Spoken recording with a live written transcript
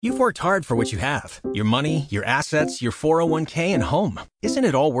You've worked hard for what you have. Your money, your assets, your 401k, and home. Isn't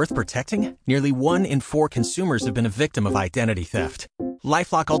it all worth protecting? Nearly 1 in 4 consumers have been a victim of identity theft.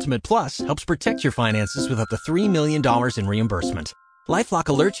 LifeLock Ultimate Plus helps protect your finances with up to $3 million in reimbursement. LifeLock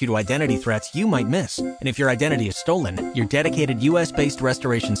alerts you to identity threats you might miss. And if your identity is stolen, your dedicated U.S.-based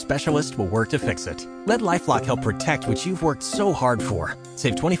restoration specialist will work to fix it. Let LifeLock help protect what you've worked so hard for.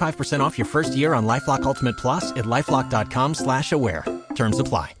 Save 25% off your first year on LifeLock Ultimate Plus at LifeLock.com/aware. Terms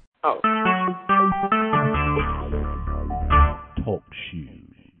apply. Oh. Talk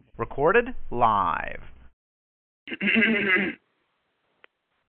shoes. Recorded live.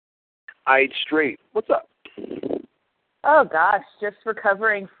 Aight, straight. What's up? Oh, gosh, just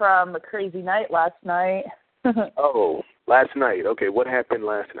recovering from a crazy night last night. Oh, last night. Okay, what happened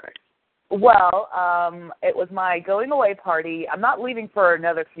last night? Well, it was my going-away party. I'm not leaving for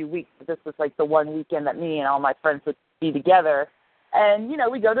another few weeks, but this was like the one weekend that me and all my friends would be together. And, you know,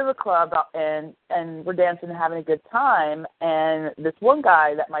 we go to the club and we're dancing and having a good time. And this one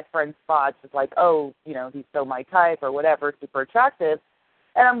guy that my friend spots is like, oh, you know, he's so my type or whatever, super attractive.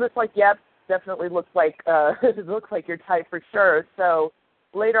 And I'm just like, yep, definitely looks like your type for sure. So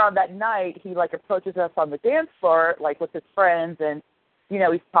later on that night, he, like, approaches us on the dance floor, like, with his friends. And, you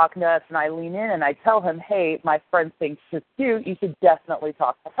know, he's talking to us. And I lean in and I tell him, hey, my friend thinks she's cute. You should definitely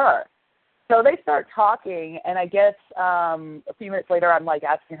talk to her. So they start talking, and I guess a few minutes later, I'm, like,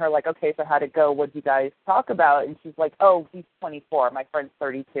 asking her, like, okay, so how'd it go? What did you guys talk about? And she's like, oh, he's 24. My friend's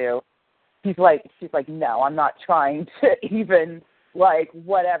 32. She's like, no, I'm not trying to even, like,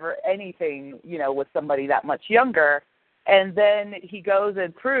 whatever, anything, you know, with somebody that much younger. And then he goes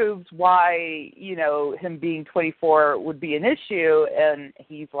and proves why, you know, him being 24 would be an issue, and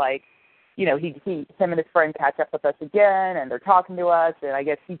he's like, you know, him and his friend catch up with us again, and they're talking to us, and I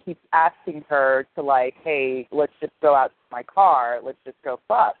guess he keeps asking her to, like, hey, let's just go out to my car, let's just go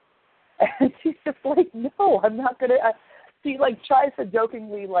fuck. And she's just like, no, I'm not going to. She, like, tries to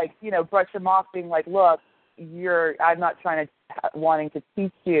jokingly, like, you know, brush him off, being like, look, I'm not wanting to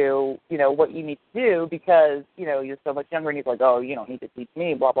teach you, you know, what you need to do because, you know, you're so much younger. And he's like, oh, you don't need to teach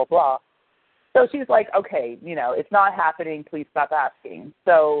me, blah, blah, blah. So she's like, okay, you know, it's not happening. Please stop asking.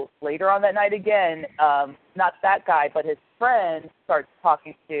 So later on that night again, not that guy, but his friend starts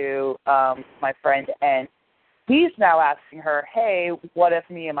talking to my friend, and he's now asking her, hey, what if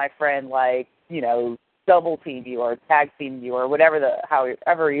me and my friend, like, you know, double team you or tag team you or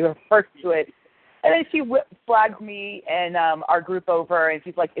however you refer to it. And then she flags me and our group over, and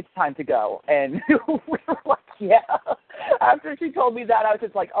she's like, it's time to go. And we were like, yeah. After she told me that, I was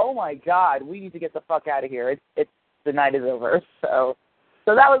just like, oh, my God, we need to get the fuck out of here. The night is over. So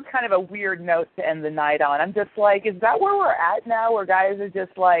that was kind of a weird note to end the night on. I'm just like, is that where we're at now, where guys are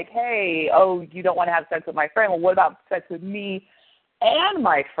just like, hey, oh, you don't want to have sex with my friend? Well, what about sex with me and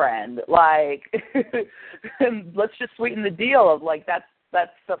my friend? Like, let's just sweeten the deal of, like, that's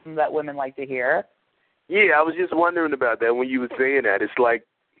something that women like to hear. Yeah, I was just wondering about that when you were saying that. It's like,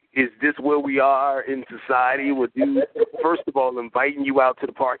 is this where we are in society with dudes, first of all, inviting you out to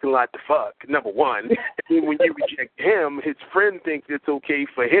the parking lot to fuck, number one. And then when you reject him, his friend thinks it's okay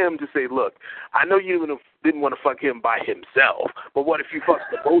for him to say, look, I know you didn't want to fuck him by himself, but what if you fucked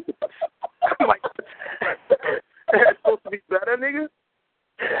the both of us? I'm like, that's supposed to be better, nigga?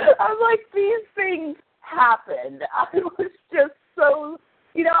 I'm like, these things happen. I was just so,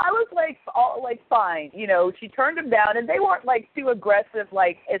 you know, I was like, fine. You know, she turned him down, and they weren't, like, too aggressive,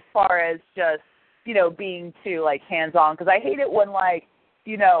 like, as far as just, you know, being too, like, hands-on. Because I hate it when, like,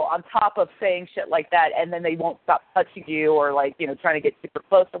 you know, on top of saying shit like that, and then they won't stop touching you or, like, you know, trying to get super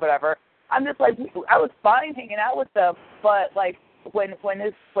close or whatever. I'm just like, I was fine hanging out with them, but, like, when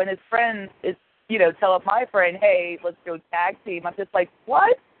his friend is, you know, telling my friend, hey, let's go tag team, I'm just like,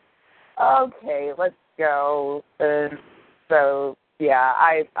 what? Okay, let's go. And so, yeah,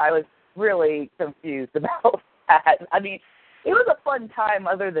 I was really confused about that. I mean, it was a fun time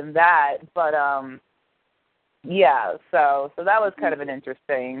other than that, but, yeah, so that was kind of an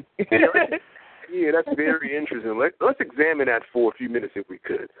interesting. Yeah, that's very interesting. Let's examine that for a few minutes if we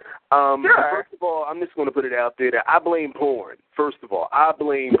could. Sure. First of all, I'm just going to put it out there that I blame porn. First of all, I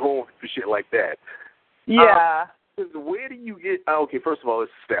blame porn for shit like that. Yeah. Where do you get? Okay, first of all,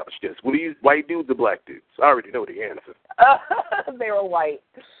 let's establish this. Were these white dudes or black dudes? I already know the answer. They were white.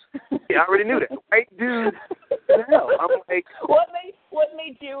 Yeah, I already knew that. White dudes. Hell, I'm like, what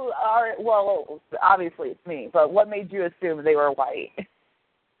made you? Well, obviously it's me, but what made you assume they were white?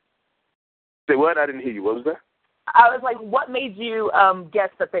 Say what? I didn't hear you. What was that? I was like, what made you guess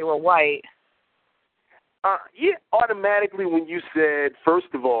that they were white? Yeah, automatically when you said, first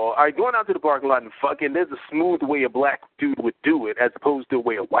of all right, going out to the parking lot and fucking, there's a smooth way a black dude would do it as opposed to the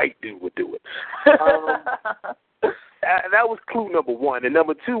way a white dude would do it. That was clue number one. And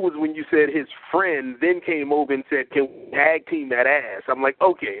number two was when you said his friend then came over and said, can we tag team that ass? I'm like,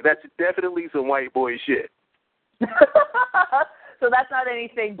 okay, that's definitely some white boy shit. So that's not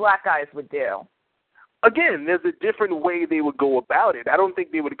anything black guys would do. Again, there's a different way they would go about it. I don't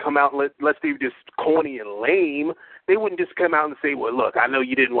think they would come out unless they were just corny and lame. They wouldn't just come out and say, well, look, I know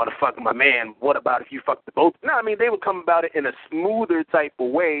you didn't want to fuck my man. What about if you fucked the both? No, I mean, they would come about it in a smoother type of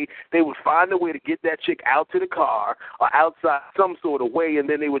way. They would find a way to get that chick out to the car or outside some sort of way, and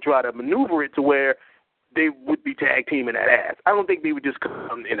then they would try to maneuver it to where they would be tag teaming that ass. I don't think they would just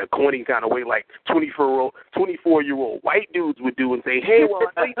come in a corny kind of way like 24-year-old white dudes would do and say, hey, well,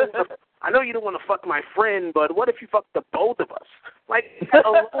 I know you don't want to fuck my friend, but what if you fuck the both of us? Like, that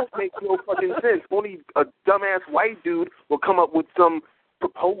alone makes no fucking sense. Only a dumbass white dude will come up with some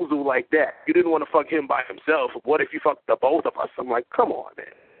proposal like that. You didn't want to fuck him by himself. What if you fucked the both of us? I'm like, come on,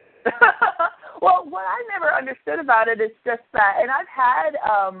 man. Well, what I never understood about it is just that, and I've had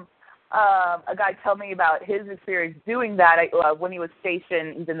a guy tell me about his experience doing that when he was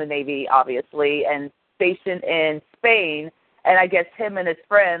stationed, he's in the Navy, obviously, and stationed in Spain. And I guess him and his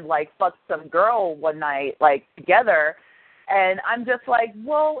friend, like, fucked some girl one night, like, together. And I'm just like,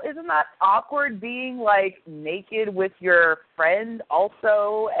 well, isn't that awkward being, like, naked with your friend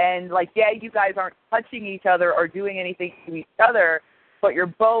also? And, like, yeah, you guys aren't touching each other or doing anything to each other, but you're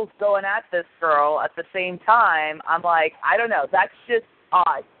both going at this girl at the same time. I'm like, I don't know. That's just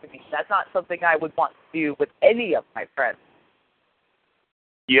odd to me. That's not something I would want to do with any of my friends.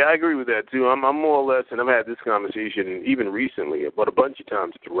 Yeah, I agree with that, too. I'm more or less, and I've had this conversation even recently, but a bunch of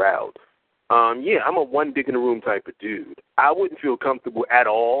times throughout. Yeah, I'm a one-dick-in-the-room type of dude. I wouldn't feel comfortable at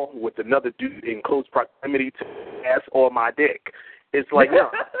all with another dude in close proximity to my ass or my dick. It's like, no,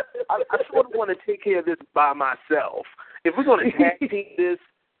 I sort of want to take care of this by myself. If we're going to tag team this,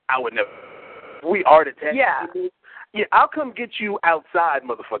 I would never. We are the tag team this. Yeah, I'll come get you outside,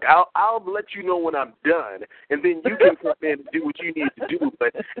 motherfucker. I'll let you know when I'm done, and then you can come in and do what you need to do.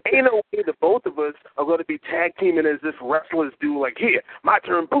 But ain't no way the both of us are going to be tag teaming as if wrestlers do, like, here, my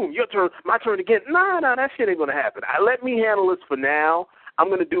turn, boom, your turn, my turn again. No, that shit ain't going to happen. Let me handle this for now. I'm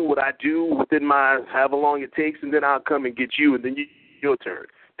going to do what I do within my however long it takes, and then I'll come and get you, and then your turn.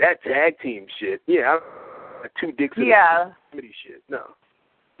 That tag team shit, yeah, I'm two dicks in the shit, no.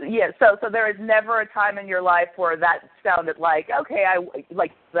 Yeah, so there is never a time in your life where that sounded like, okay,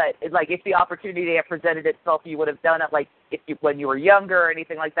 like if the opportunity had presented itself, you would have done it, like when you were younger or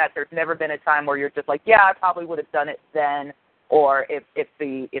anything like that. There's never been a time where you're just like, yeah, I probably would have done it then, or if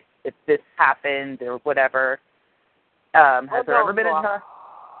this happened or whatever. Has there ever been a time?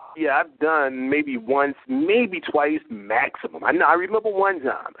 Yeah, I've done maybe once, maybe twice maximum. I remember one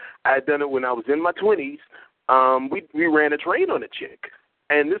time I had done it when I was in my 20s. We ran a train on a chick.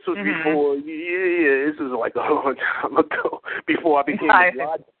 And this was before, this was like a long time ago, before I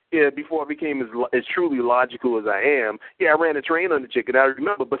became as truly logical as I am. Yeah, I ran a train on the chick, and I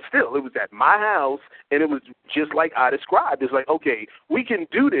remember, but still, it was at my house, and it was just like I described. It's like, okay, we can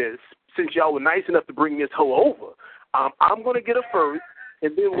do this since y'all were nice enough to bring this hoe over. I'm going to get her first,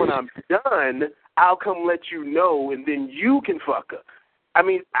 and then when I'm done, I'll come let you know, and then you can fuck her. I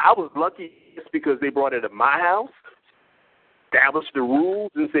mean, I was lucky just because they brought it to my house, establish the rules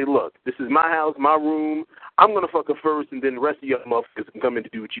and say, look, this is my house, my room. I'm going to fuck her first, and then the rest of y'all motherfuckers can come in to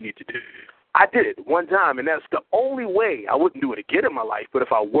do what you need to do. I did it one time, and that's the only way. I wouldn't do it again in my life, but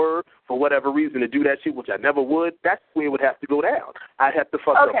if I were, for whatever reason, to do that shit, which I never would, that's the way it would have to go down. I'd have to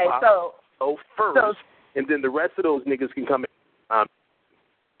fuck her first, and then the rest of those niggas can come in.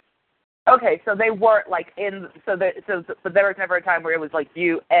 Okay, so they weren't like but there was never a time where it was like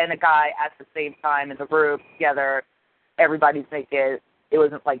you and a guy at the same time in the room together. Everybody's naked. It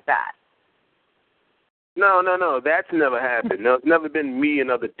wasn't like that. No. That's never happened. No, it's never been me and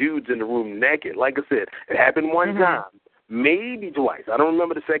other dudes in the room naked. Like I said, it happened one time, maybe twice. I don't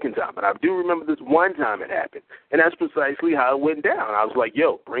remember the second time, but I do remember this one time it happened. And that's precisely how it went down. I was like,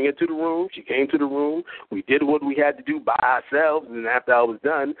 yo, bring her to the room. She came to the room. We did what we had to do by ourselves. And after I was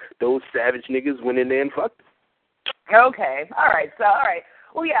done, those savage niggas went in there and fucked her. Okay. All right.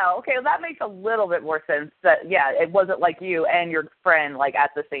 Well, yeah, okay, well, that makes a little bit more sense that, yeah, it wasn't like you and your friend, like,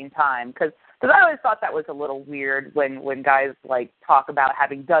 at the same time. Because I always thought that was a little weird when guys, like, talk about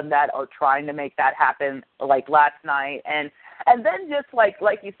having done that or trying to make that happen, like, last night. And then just, like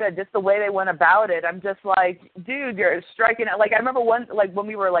you said, just the way they went about it, I'm just like, dude, you're striking out. Like, I remember when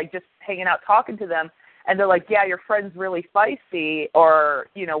we were, like, just hanging out talking to them, And they're like, yeah, your friend's really feisty or,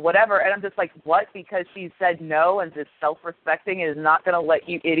 you know, whatever. And I'm just like, what? Because she said no and is self-respecting and is not going to let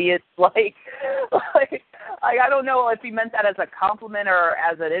you idiots, like, I don't know if he meant that as a compliment or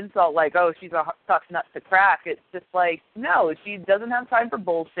as an insult, like, oh, she's a tough nut to crack. It's just like, no, she doesn't have time for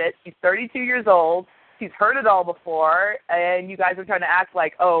bullshit. She's 32 years old. She's heard it all before, and you guys are trying to act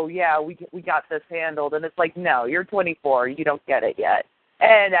like, oh, yeah, we got this handled. And it's like, no, you're 24. You don't get it yet.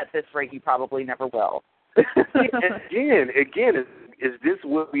 And at this rate, you probably never will. Again, is this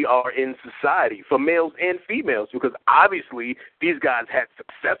what we are in society for males and females? Because obviously these guys had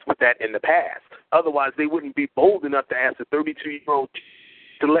success with that in the past. Otherwise, they wouldn't be bold enough to ask a 32-year-old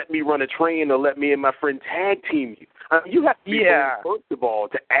to let me run a train or let me and my friend tag team you. I mean, you have to be bold, first of all,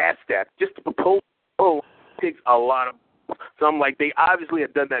 to ask that. Just to propose takes a lot of. So I'm like, they obviously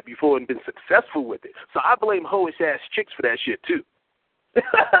have done that before and been successful with it. So I blame hoish-ass chicks for that shit, too.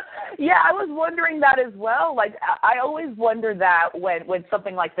 Yeah, I was wondering that as well. Like, I always wonder that when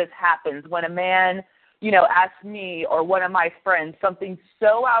something like this happens, when a man, you know, asks me or one of my friends something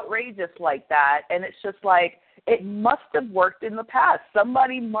so outrageous like that, and it's just like, it must have worked in the past.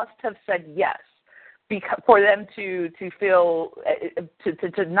 Somebody must have said yes for them to feel,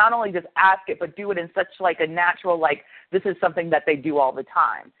 to not only just ask it, but do it in such like a natural, like, this is something that they do all the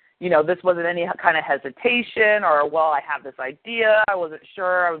time. You know, this wasn't any kind of hesitation or, well, I have this idea. I wasn't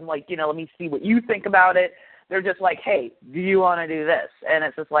sure. I was like, you know, let me see what you think about it. They're just like, hey, do you want to do this? And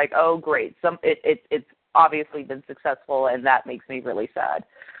it's just like, oh, great. It's obviously been successful, and that makes me really sad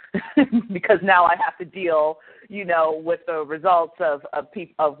because now I have to deal, you know, with the results of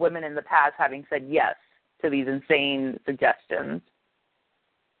women in the past having said yes to these insane suggestions.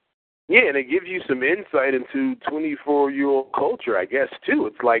 Yeah, and it gives you some insight into 24-year-old culture, I guess, too.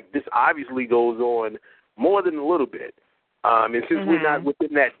 It's like this obviously goes on more than a little bit. And since we're not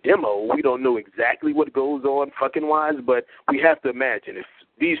within that demo, we don't know exactly what goes on fucking-wise, but we have to imagine if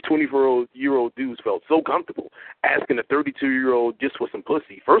these 24-year-old dudes felt so comfortable asking a 32-year-old just for some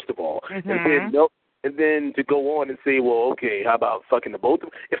pussy, first of all, and then to go on and say, well, okay, how about fucking the both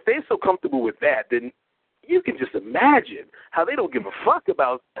of them? If they're so comfortable with that, then you can just imagine how they don't give a fuck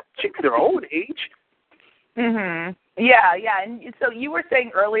about chicks their own age. Yeah, yeah. And so you were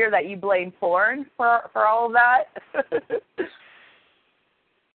saying earlier that you blame porn for all of that?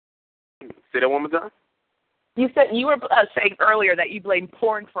 Say that one more time? You said you were saying earlier that you blame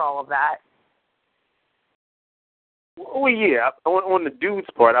porn for all of that. Well, yeah. On the dude's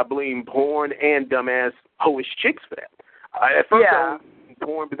part, I blame porn and dumbass hoish chicks for that. At first I blamed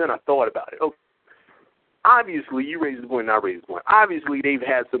porn, but then I thought about it. Okay. Obviously, you raised the point and I raised the point. Obviously, they've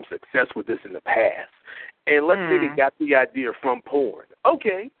had some success with this in the past. And let's say they got the idea from porn.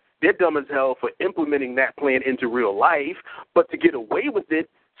 Okay, they're dumb as hell for implementing that plan into real life, but to get away with it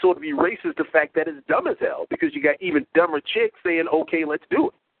sort of erases the fact that it's dumb as hell because you got even dumber chicks saying, okay, let's do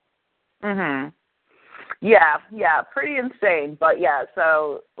it. Yeah, pretty insane. But, yeah,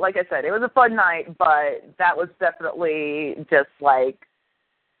 so like I said, it was a fun night, but that was definitely just, like,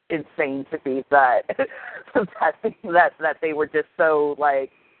 insane to me that that they were just so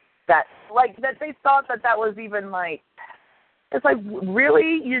that they thought that was even like, it's like,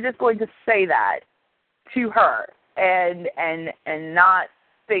 really, you're just going to say that to her and not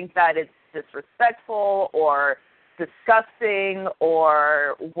think that it's disrespectful or disgusting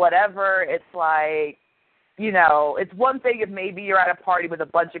or whatever. It's like, you know, it's one thing if maybe you're at a party with a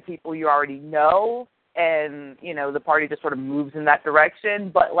bunch of people you already know and, you know, the party just sort of moves in that direction.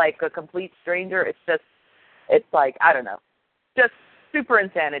 But, like, a complete stranger, it's like, I don't know, just super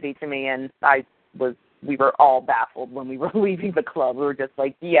insanity to me. And we were all baffled when we were leaving the club. We were just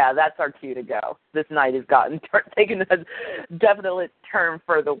like, yeah, that's our cue to go. This night has taken a definite turn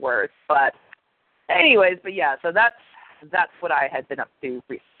for the worse. But anyways, yeah, so that's what I had been up to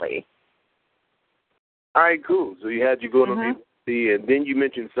recently. All right, cool. So you had you going on the and then you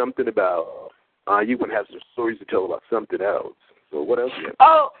mentioned something about you're going to have some stories to tell about something else. So what else you have?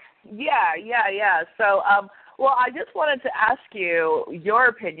 Oh, yeah. So, well, I just wanted to ask you your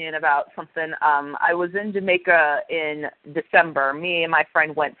opinion about something. I was in Jamaica in December. Me and my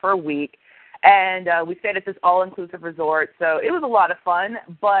friend went for a week, and we stayed at this all-inclusive resort. So it was a lot of fun.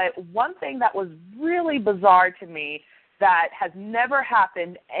 But one thing that was really bizarre to me that has never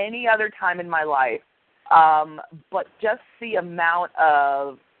happened any other time in my life, but just the amount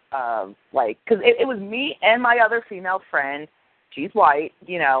of because it was me and my other female friend. She's white,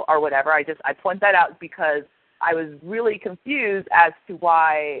 you know, or whatever. I point that out because I was really confused as to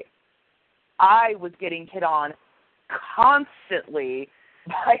why I was getting hit on constantly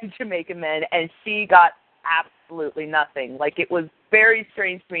by Jamaican men, and she got absolutely nothing. Like, it was very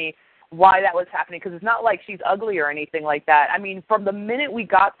strange to me why that was happening, because it's not like she's ugly or anything like that. I mean, from the minute we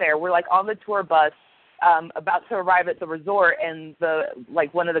got there, we're like on the tour bus, about to arrive at the resort, and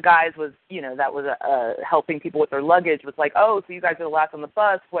one of the guys was, that was helping people with their luggage, was like, oh, so you guys are the last on the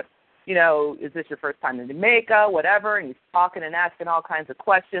bus. What, is this your first time in Jamaica, whatever? And he's talking and asking all kinds of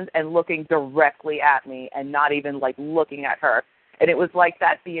questions and looking directly at me and not even like looking at her. And it was like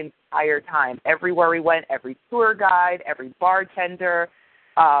that the entire time. Everywhere we went, every tour guide, every bartender,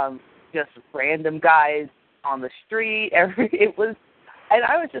 just random guys on the street. And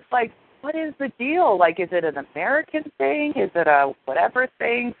I was just like, what is the deal? Like, is it an American thing? Is it a whatever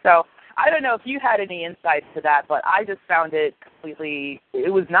thing? So I don't know if you had any insights to that, but I just found it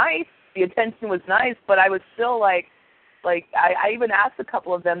it was nice. The attention was nice, but I was still like I even asked a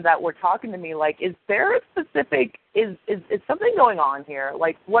couple of them that were talking to me, like, is there a specific, is something going on here?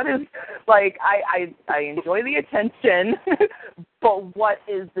 Like, what is, like, I enjoy the attention, but what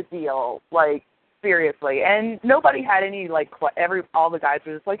is the deal? Like, seriously. And nobody had any, like, all the guys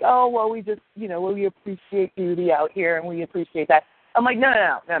were just like, oh, well, we just, we appreciate beauty out here and we appreciate that. I'm like,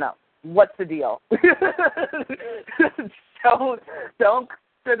 no. What's the deal? Don't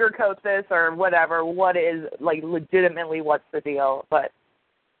sugarcoat this or whatever. What is, like, legitimately what's the deal? But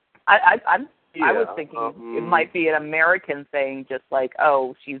I was thinking it might be an American thing, just like,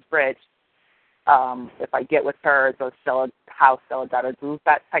 oh, she's rich. If I get with her, it's how Stella got a groove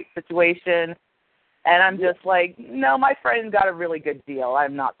that type situation. And I'm just like, no, my friend got a really good deal.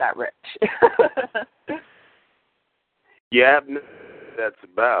 I'm not that rich. Yeah, that's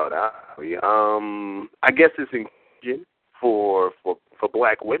about. I guess it's in for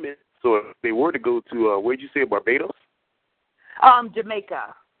black women. So if they were to go to, where'd you say, Barbados?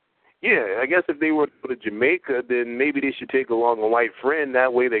 Jamaica. Yeah, I guess if they were to go to Jamaica, then maybe they should take along a white friend.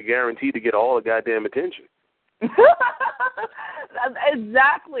 That way they're guaranteed to get all the goddamn attention.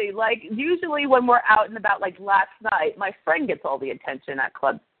 Exactly. Like, usually when we're out and about, like last night, my friend gets all the attention at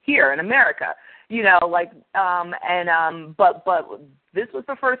clubs here in America. But this was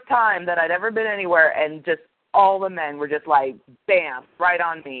the first time that I'd ever been anywhere, and just all the men were just like, bam, right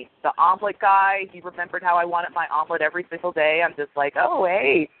on me. The omelet guy, he remembered how I wanted my omelet every single day. I'm just like, oh,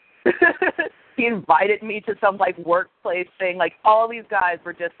 hey. He invited me to some, like, workplace thing. Like, all these guys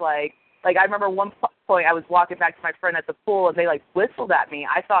were just like I remember one point I was walking back to my friend at the pool, and they, like, whistled at me.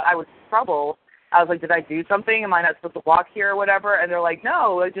 I thought I was in trouble. I was like, did I do something? Am I not supposed to walk here or whatever? And they're like,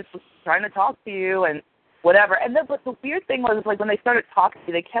 no, I just was trying to talk to you and whatever. And then, but the weird thing was, like, when they started talking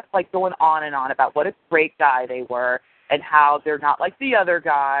to me, they kept, like, going on and on about what a great guy they were and how they're not like the other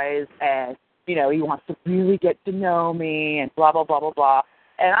guys, and, he wants to really get to know me and blah, blah, blah, blah, blah.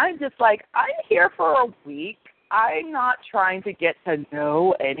 And I'm just like, I'm here for a week. I'm not trying to get to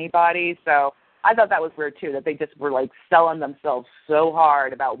know anybody. So I thought that was weird, too, that they just were, like, selling themselves so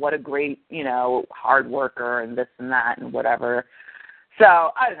hard about what a great, hard worker and this and that and whatever. So,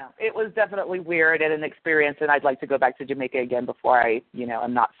 I don't know. It was definitely weird and an experience, and I'd like to go back to Jamaica again before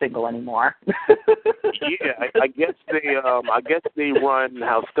I'm not single anymore. Yeah, I guess they run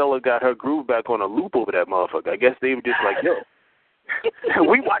how Stella got her groove back on a loop over that motherfucker. I guess they were just like, yo,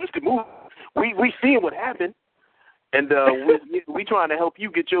 we watched the movie. We seeing what happened. And we trying to help you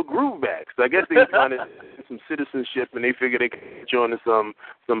get your groove back. So I guess they trying to get some citizenship, and they figure they can get you on to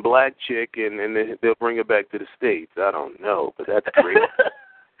some black chick, and they'll bring her back to the States. I don't know, but that's crazy.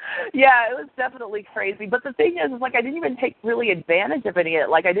 Yeah, it was definitely crazy. But the thing is, like, I didn't even take really advantage of any of it.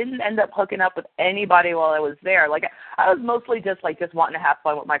 Like, I didn't end up hooking up with anybody while I was there. Like, I was mostly just wanting to have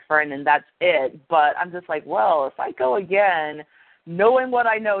fun with my friend, and that's it. But I'm just like, well, if I go again, knowing what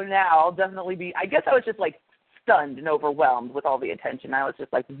I know now, I'll definitely be, I guess I was just, like, stunned and overwhelmed with all the attention. I was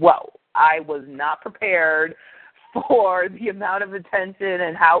just like, whoa, I was not prepared for the amount of attention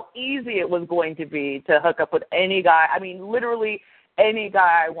and how easy it was going to be to hook up with any guy. I mean, literally any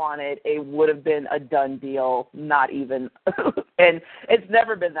guy I wanted, it would have been a done deal, not even. And it's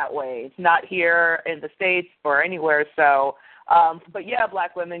never been that way, not here in the States or anywhere. So, but yeah,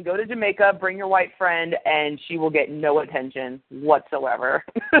 black women, go to Jamaica, bring your white friend, and she will get no attention whatsoever.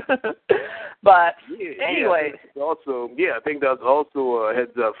 But anyway. I think that's also a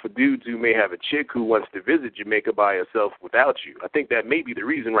heads up for dudes who may have a chick who wants to visit Jamaica by herself without you. I think that may be the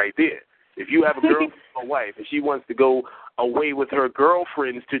reason right there. If you have a girlfriend or wife and she wants to go away with her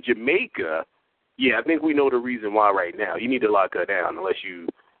girlfriends to Jamaica, yeah, I think we know the reason why right now. You need to lock her down unless you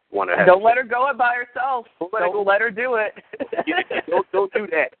want to have. Don't let her go it by herself. Don't let her do it. Don't do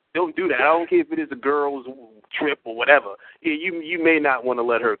that. Don't do that. I don't care if it is a girl's trip or whatever. Yeah, you may not want to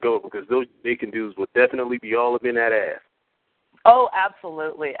let her go, because those Jamaican dudes will definitely be all up in that ass. Oh,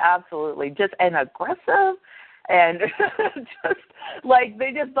 absolutely, absolutely. Just and aggressive. And just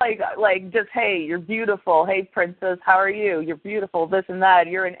hey, you're beautiful. Hey, princess, how are you? You're beautiful. This and that.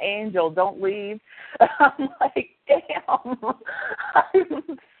 You're an angel. Don't leave. I'm like, damn.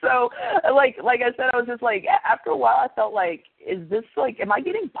 So, like I said, I was just like, after a while, I felt like, is this like, am I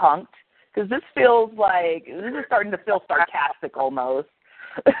getting punked? Because this is starting to feel sarcastic almost.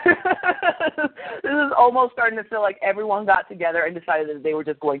 This is almost starting to feel like everyone got together and decided that they were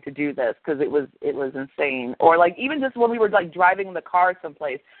just going to do this because it was insane. Or like even just when we were like driving in the car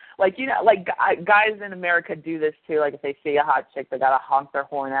someplace, like, you know, like guys in America do this too. Like if they see a hot chick, they gotta honk their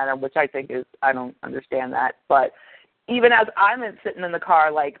horn at them, which I think is, I don't understand that. But even as I'm sitting in the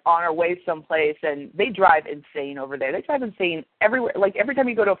car, like on our way someplace, and they drive insane over there. They drive insane everywhere. Like every time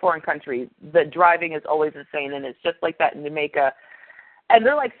you go to a foreign country, the driving is always insane, and it's just like that in Jamaica. And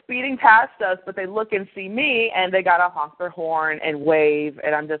they're like speeding past us, but they look and see me, and they gotta honk their horn and wave,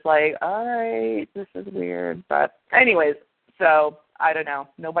 and I'm just like, all right, this is weird. But anyways, so I don't know.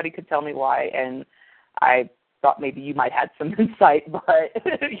 Nobody could tell me why, and I thought maybe you might have some insight, but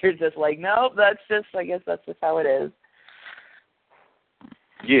you're just like, no, I guess that's just how it is.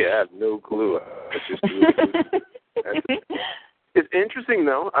 Yeah, I have no clue. It's interesting,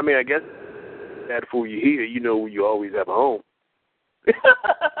 though. I mean, I guess that for you here, you know, you always have a home.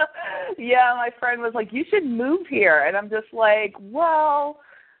 Yeah, my friend was like, you should move here. And I'm just like, well,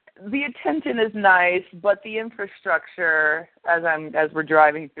 the attention is nice, but the infrastructure, as we're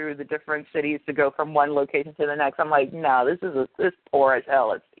driving through the different cities to go from one location to the next, I'm like, no, this is poor as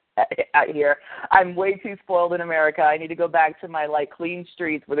hell. It's out here. I'm way too spoiled in America. I need to go back to my like clean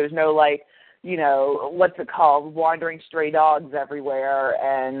streets where there's no like, you know, what's it called, wandering stray dogs everywhere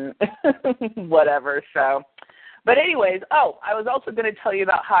and whatever. So, but anyways, I was also going to tell you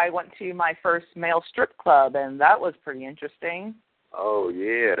about how I went to my first male strip club, and that was pretty interesting. Oh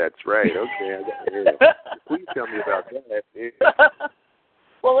yeah, that's right. Okay, please tell me about that. Yeah.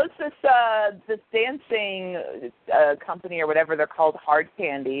 Well, it's this dancing company or whatever they're called, Hard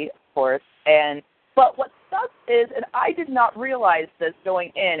Candy, of course. But what sucks is, and I did not realize this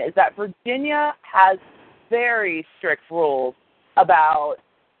going in, is that Virginia has very strict rules about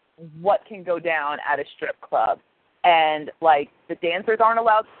what can go down at a strip club. And like the dancers aren't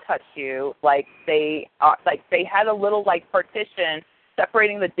allowed to touch you. Like they had a little like partition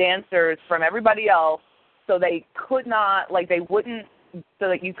separating the dancers from everybody else, so they could not, like they wouldn't, so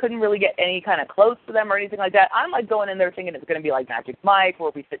that you couldn't really get any kind of close to them or anything like that. I'm like going in there thinking it's going to be like Magic Mike,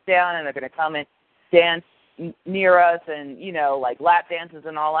 where we sit down and they're going to come and dance near us and, you know, like lap dances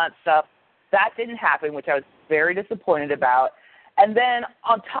and all that stuff. That didn't happen, which I was very disappointed about. And then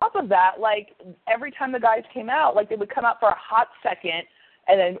on top of that, like every time the guys came out, like they would come out for a hot second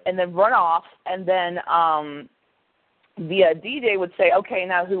and then run off, and then the DJ would say, okay,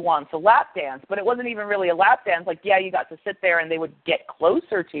 now who wants a lap dance? But it wasn't even really a lap dance. Like, yeah, you got to sit there and they would get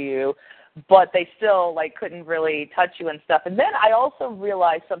closer to you, but they still like couldn't really touch you and stuff. And then I also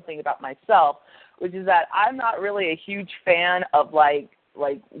realized something about myself, which is that I'm not really a huge fan of like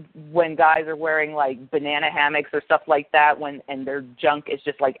when guys are wearing like banana hammocks or stuff like that, and their junk is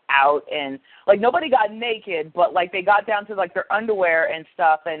just like out, and like nobody got naked, but like they got down to like their underwear and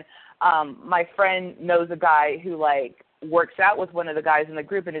stuff. And my friend knows a guy who like works out with one of the guys in the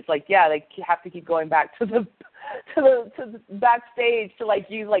group, and it's like, yeah, they have to keep going back to the backstage to like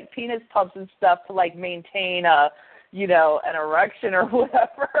use like penis pumps and stuff to like maintain an erection or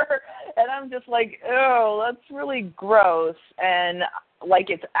whatever. And I'm just like, oh, that's really gross. And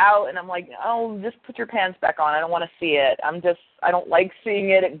like it's out, and I'm like, oh, just put your pants back on. I don't want to see it. I don't like seeing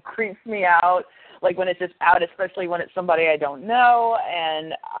it. It creeps me out. Like when it's just out, especially when it's somebody I don't know.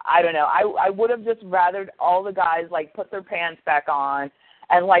 And I don't know. I would have just rathered all the guys like put their pants back on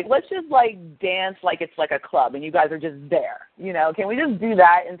and like let's just like dance like it's like a club and you guys are just there. You know, can we just do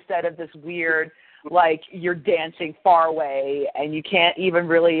that instead of this weird like you're dancing far away and you can't even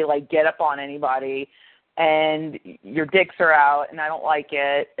really like get up on anybody and your dicks are out and I don't like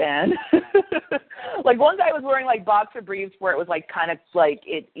it. And like one guy was wearing like boxer briefs where it was like kind of like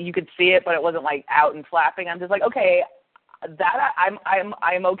you could see it but it wasn't like out and flapping. I'm just like, okay, that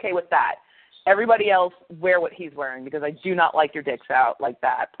I'm okay with that. Everybody else wear what he's wearing because I do not like your dicks out like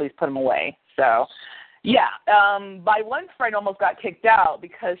that. Please put them away. So yeah, my one friend almost got kicked out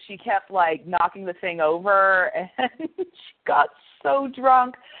because she kept, like, knocking the thing over, and she got so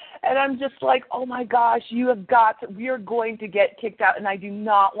drunk. And I'm just like, oh, my gosh, we are going to get kicked out, and I do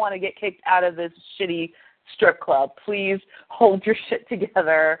not want to get kicked out of this shitty strip club. Please hold your shit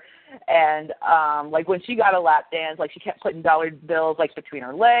together. And, like, when she got a lap dance, like, she kept putting dollar bills, like, between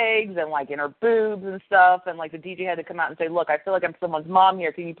her legs and, like, in her boobs and stuff. And, like, the DJ had to come out and say, look, I feel like I'm someone's mom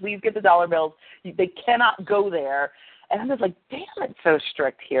here. Can you please get the dollar bills? They cannot go there. And I'm just like, damn, it's so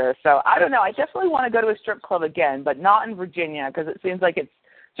strict here. So, I don't know. I definitely want to go to a strip club again, but not in Virginia because it seems like it's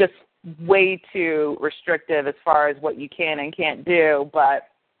just way too restrictive as far as what you can and can't do. But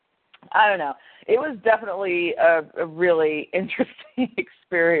I don't know. It was definitely a really interesting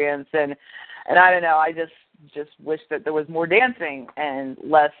experience, and I don't know. I just wish that there was more dancing and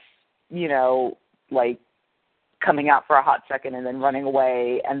less, you know, like coming out for a hot second and then running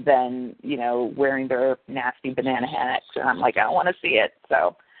away and then, you know, wearing their nasty banana hammocks. And I'm like, I don't want to see it.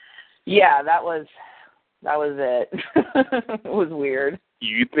 So, yeah, that was it. It was weird.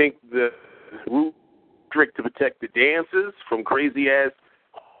 You think the rule strict to protect the dancers from crazy ass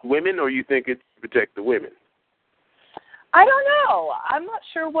women, or you think it's to protect the women? I don't know. I'm not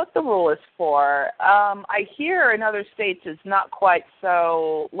sure what the rule is for. I hear in other states it's not quite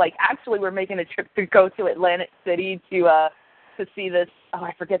so, like, actually we're making a trip to go to Atlantic City to see this,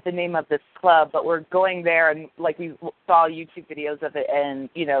 I forget the name of this club, but we're going there and, like, we saw YouTube videos of it, and,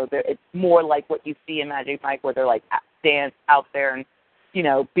 you know, it's more like what you see in Magic Mike where they're, like, dance out there and, you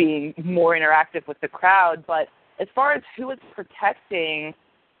know, being more interactive with the crowd. But as far as who it's protecting,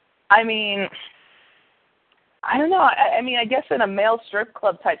 I mean, I don't know. I mean, I guess in a male strip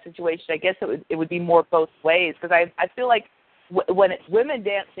club type situation, I guess it would be more both ways because I feel like when it's women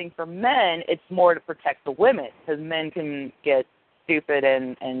dancing for men, it's more to protect the women because men can get stupid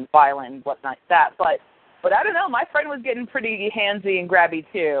and violent and whatnot like that. But I don't know. My friend was getting pretty handsy and grabby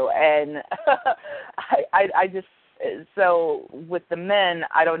too, and I just so with the men,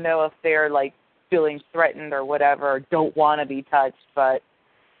 I don't know if they're like feeling threatened or whatever, or don't want to be touched, but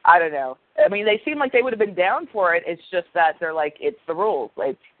I don't know. I mean, they seem like they would have been down for it. It's just that they're like, it's the rules.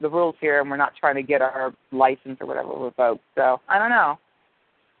 Like, the rules here, and we're not trying to get our license or whatever revoked. So, I don't know.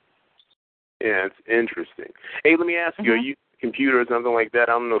 Yeah, it's interesting. Hey, let me ask you, are you a computer or something like that?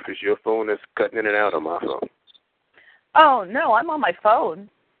 I don't know if it's your phone that's cutting in and out on my phone. Oh, no, I'm on my phone.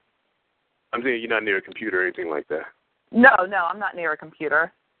 I'm saying you're not near a computer or anything like that. No, I'm not near a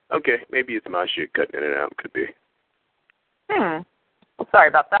computer. Okay, maybe it's my shit cutting in and out. Could be. Well, sorry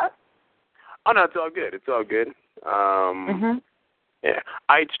about that. Oh, no, it's all good. It's all good. Yeah.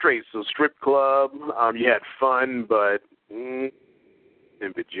 All right, straight. So strip club, you had fun, but in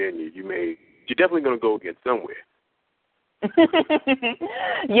Virginia, you're definitely going to go again somewhere.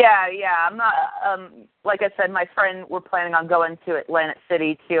 Yeah. I'm not. Like I said, my friend, we're planning on going to Atlantic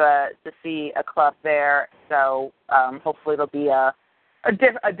City to see a club there. So hopefully it'll be a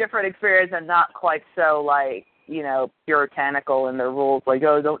different experience and not quite so like, you know, puritanical in their rules. Like,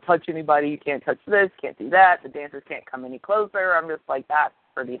 oh, don't touch anybody. You can't touch this. Can't do that. The dancers can't come any closer. I'm just like, that's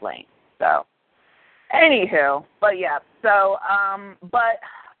pretty lame. So, anywho, but yeah. So, but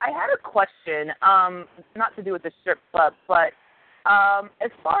I had a question, not to do with the strip club, but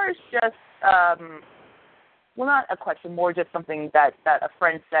as far as just, well, not a question, more just something that a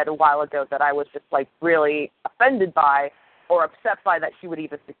friend said a while ago that I was just, like, really offended by or upset by that she would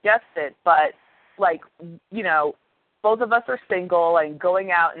even suggest it. But, like, you know, both of us are single and going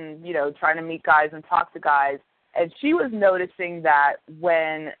out and, you know, trying to meet guys and talk to guys. And she was noticing that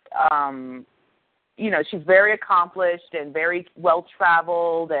when, you know, she's very accomplished and very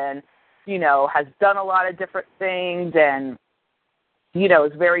well-traveled and, you know, has done a lot of different things and, you know,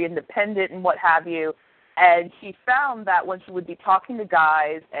 is very independent and what have you. And she found that when she would be talking to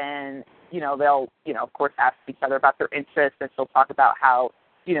guys and, you know, they'll, you know, of course, ask each other about their interests, and she'll talk about how,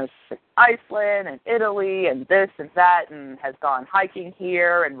 you know, she's in Iceland and Italy and this and that and has gone hiking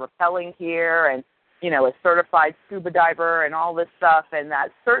here and rappelling here and, you know, a certified scuba diver and all this stuff, and that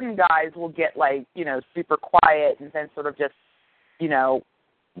certain guys will get, like, you know, super quiet and then sort of just, you know,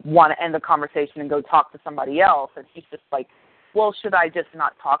 want to end the conversation and go talk to somebody else. And she's just like, well, should I just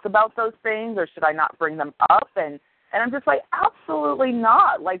not talk about those things or should I not bring them up? And I'm just like, absolutely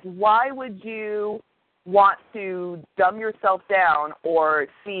not. Like, why would you want to dumb yourself down or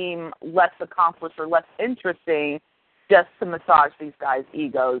seem less accomplished or less interesting just to massage these guys'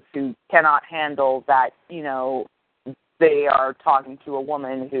 egos who cannot handle that, you know, they are talking to a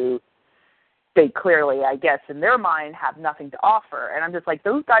woman who they clearly, I guess, in their mind have nothing to offer. And I'm just like,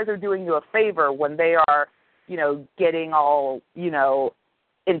 those guys are doing you a favor when they are, you know, getting all, you know,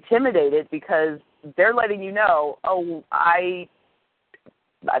 intimidated because they're letting you know, oh, I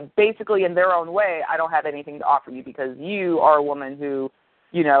basically in their own way, I don't have anything to offer you because you are a woman who,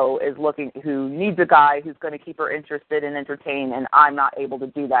 you know, who needs a guy who's going to keep her interested and entertained, and I'm not able to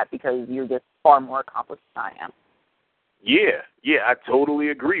do that because you're just far more accomplished than I am. Yeah, I totally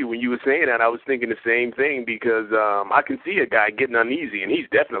agree. When you were saying that, I was thinking the same thing because I can see a guy getting uneasy, and he's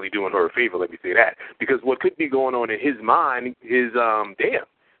definitely doing her a favor, let me say that. Because what could be going on in his mind is, damn,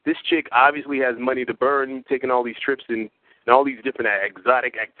 this chick obviously has money to burn, taking all these trips and all these different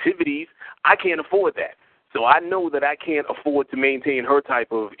exotic activities. I can't afford that. So I know that I can't afford to maintain her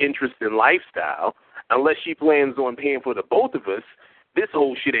type of interest and lifestyle unless she plans on paying for the both of us. This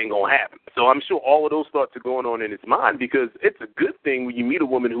whole shit ain't going to happen. So I'm sure all of those thoughts are going on in his mind because it's a good thing when you meet a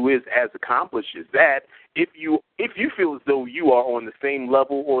woman who is as accomplished as that. If you feel as though you are on the same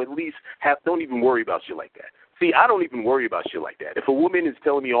level or at least don't even worry about shit like that. See, I don't even worry about shit like that. If a woman is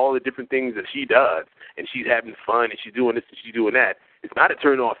telling me all the different things that she does and she's having fun and she's doing this and she's doing that, it's not a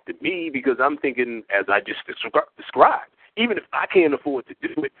turn off to me because I'm thinking as I just described. Even if I can't afford to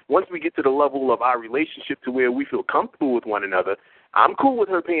do it, once we get to the level of our relationship to where we feel comfortable with one another, I'm cool with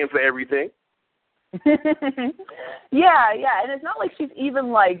her paying for everything. yeah, and it's not like she's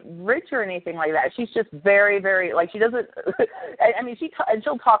even like rich or anything like that. She's just very, very like she doesn't. I mean,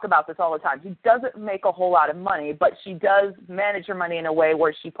 she'll talk about this all the time. She doesn't make a whole lot of money, but she does manage her money in a way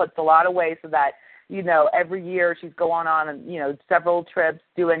where she puts a lot away so that every year she's going on several trips,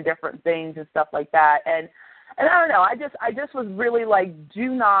 doing different things and stuff like that. And I don't know. I just was really like,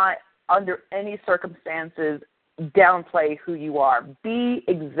 do not under any circumstances downplay who you are. Be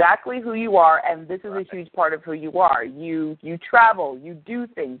exactly who you are, and this is a huge part of who you are. You travel, you do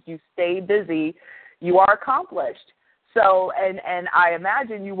things, you stay busy, you are accomplished. So, and I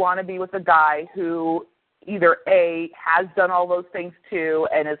imagine you want to be with a guy who either A, has done all those things too,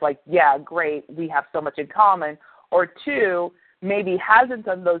 and is like, yeah, great, we have so much in common, or two, maybe hasn't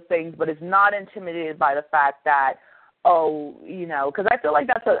done those things but is not intimidated by the fact that, because I feel like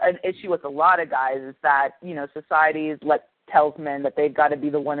that's an issue with a lot of guys is that, society tells men that they've got to be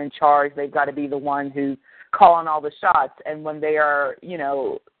the one in charge. They've got to be the one who's calling all the shots. And when they are,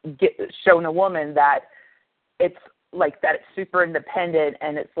 shown a woman that it's like that it's super independent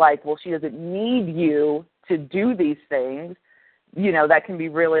and it's like, well, she doesn't need you to do these things, that can be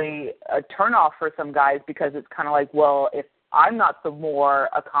really a turnoff for some guys because it's kind of like, well, if I'm not the more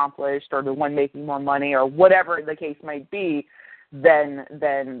accomplished or the one making more money or whatever the case might be, then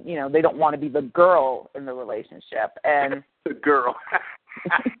they don't want to be the girl in the relationship. And the girl.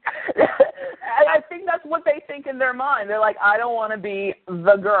 I think that's what they think in their mind. They're like, I don't want to be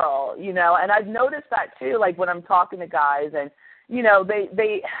the girl, And I've noticed that too, like when I'm talking to guys and,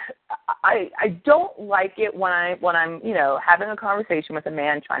 I don't like it when I'm, having a conversation with a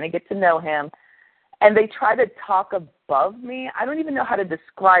man, trying to get to know him, and they try to talk above me. I don't even know how to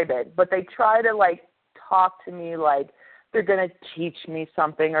describe it, but they try to, like, talk to me like they're going to teach me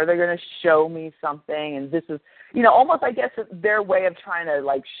something or they're going to show me something. And this is, almost, I guess, their way of trying to,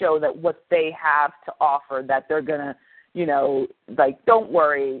 like, show that what they have to offer, that they're going to, like, don't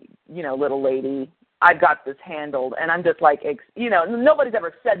worry, little lady, I've got this handled. And I'm just like, nobody's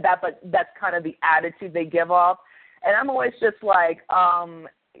ever said that, but that's kind of the attitude they give off. And I'm always just like,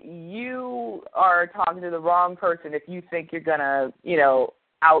 you are talking to the wrong person if you think you're going to,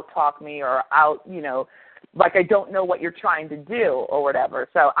 out-talk me or like I don't know what you're trying to do or whatever.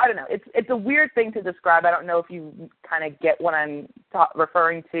 So I don't know. It's a weird thing to describe. I don't know if you kind of get what I'm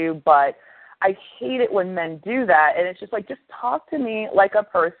referring to, but I hate it when men do that. And it's just like, just talk to me like a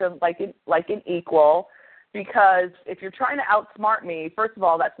person, like an equal, because if you're trying to outsmart me, first of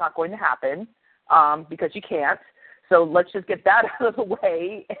all, that's not going to happen because you can't. So let's just get that out of the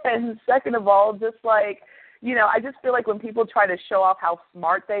way. And second of all, just like, I just feel like when people try to show off how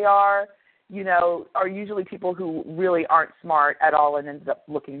smart they are usually people who really aren't smart at all and ends up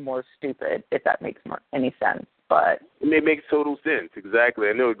looking more stupid, if that makes any sense. But it makes total sense. Exactly.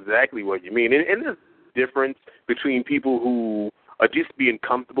 I know exactly what you mean. And there's a difference between people who are just being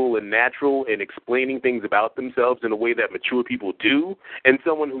comfortable and natural and explaining things about themselves in a way that mature people do and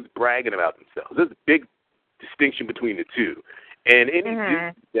someone who's bragging about themselves. There's a big distinction between the two. And any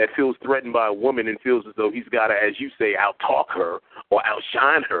dude that feels threatened by a woman and feels as though he's got to, as you say, out-talk her or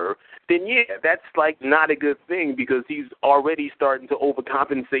outshine her, then, yeah, that's, like, not a good thing because he's already starting to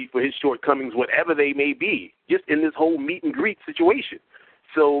overcompensate for his shortcomings, whatever they may be, just in this whole meet-and-greet situation.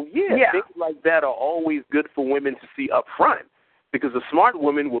 So, yeah, things like that are always good for women to see up front because a smart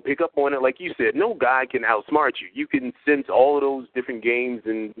woman will pick up on it. Like you said, no guy can outsmart you. You can sense all of those different games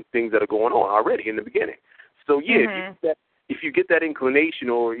and things that are going on already in the beginning. So, yeah, if you get that inclination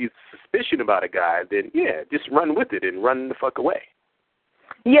or you're suspicion about a guy, then, yeah, just run with it and run the fuck away.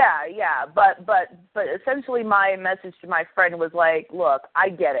 Yeah, but essentially my message to my friend was like, look, I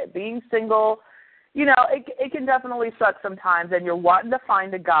get it. Being single, you know, it can definitely suck sometimes, and you're wanting to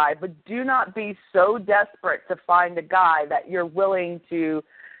find a guy, but do not be so desperate to find a guy that you're willing to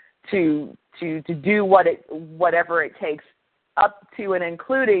do whatever it takes, up to and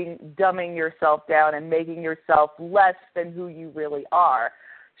including dumbing yourself down and making yourself less than who you really are.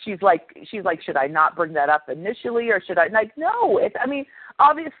 She's like, should I not bring that up initially, or should I? Like, no. I mean,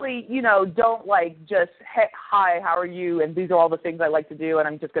 obviously, you know, don't like just, hey, hi, how are you? And these are all the things I like to do, and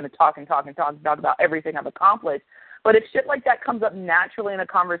I'm just going to talk about everything I've accomplished. But if shit like that comes up naturally in a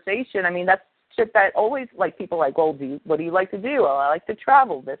conversation, I mean, that's shit that always, like, people like, well, what do you like to do? Well, I like to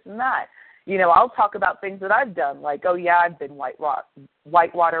travel, this and that. You know, I'll talk about things that I've done, like, oh, yeah, I've been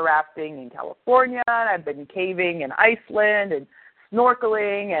whitewater rafting in California, and I've been caving in Iceland, and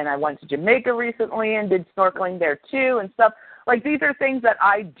snorkeling, and I went to Jamaica recently and did snorkeling there too and stuff. Like, these are things that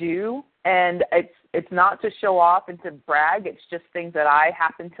I do, and it's not to show off and to brag. It's just things that I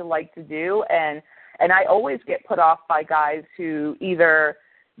happen to like to do, and I always get put off by guys who either,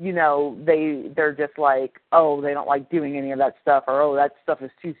 you know, they're just like, oh, they don't like doing any of that stuff, or, oh, that stuff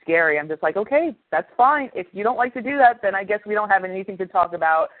is too scary. I'm just like, okay, that's fine. If you don't like to do that, then I guess we don't have anything to talk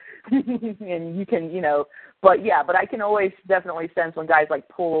about, and you can, you know, but I can always definitely sense when guys, like,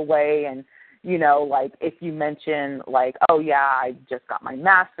 pull away, and, you know, like, if you mention, like, oh, yeah, I just got my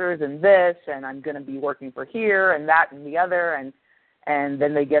master's in this, and I'm going to be working for here and that and the other, and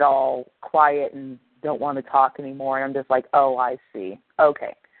then they get all quiet and don't want to talk anymore, and I'm just like, oh, I see.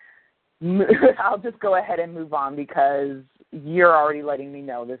 Okay. I'll just go ahead and move on because you're already letting me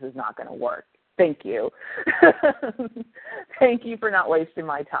know this is not going to work. Thank you. Thank you for not wasting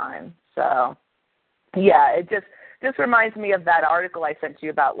my time. So, yeah, it just reminds me of that article I sent you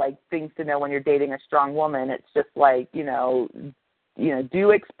about, like, things to know when you're dating a strong woman. It's just like, you know,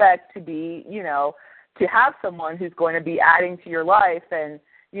 do expect to be, you know, to have someone who's going to be adding to your life, and,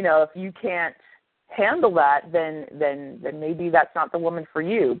 you know, if you can't handle that, then maybe that's not the woman for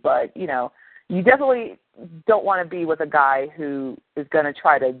you. But, you know, you definitely don't want to be with a guy who is going to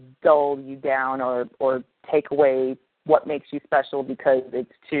try to dull you down or take away what makes you special because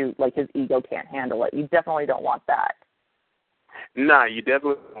it's too, like, his ego can't handle it. You definitely don't want that. Nah, you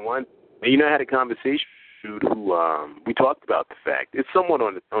definitely don't want. You know, I had a conversation with a dude who we talked about the fact, it's somewhat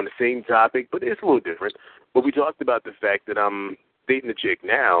on the same topic, but it's a little different. But we talked about the fact that I'm dating a chick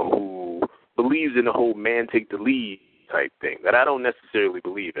now who believes in the whole man take the lead type thing that I don't necessarily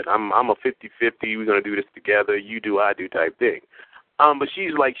believe in. I'm a 50-50, we're going to do this together, you do, I do type thing. But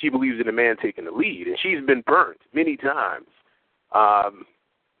she's like, she believes in the man taking the lead, and she's been burnt many times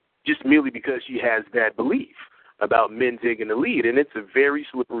just merely because she has that belief about men taking the lead. And it's a very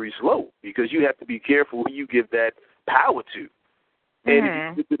slippery slope because you have to be careful who you give that power to. And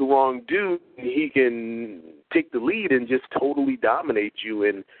if you get to the wrong dude, he can take the lead and just totally dominate you,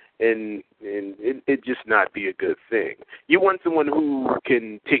 and it just not be a good thing. You want someone who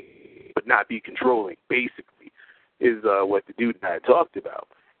can take but not be controlling, basically, is what the dude and I talked about.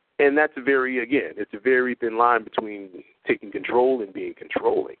 And that's it's a very thin line between taking control and being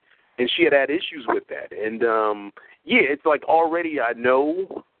controlling. And she had issues with that. And, it's like already I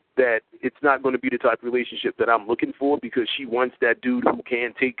know that it's not going to be the type of relationship that I'm looking for because she wants that dude who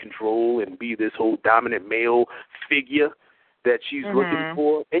can take control and be this whole dominant male figure that she's looking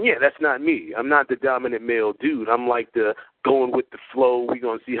for. And, that's not me. I'm not the dominant male dude. I'm like the going with the flow, we're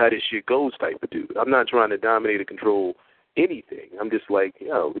going to see how this shit goes type of dude. I'm not trying to dominate or control anything. I'm just like,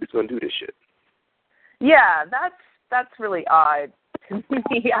 we're just going to do this shit. Yeah, that's really odd to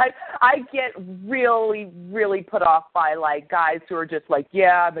me. I get really, really put off by, like, guys who are just like,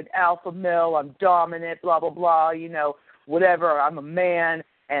 yeah, I'm an alpha male, I'm dominant, blah, blah, blah, you know, whatever, I'm a man,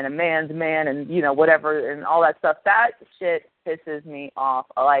 and a man's man, and, you know, whatever, and all that stuff. That shit pisses me off.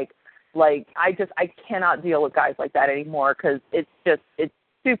 Like I cannot deal with guys like that anymore because it's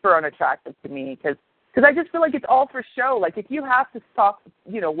super unattractive to me because I just feel like it's all for show. Like, if you have to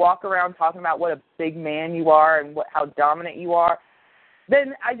walk around talking about what a big man you are and how dominant you are,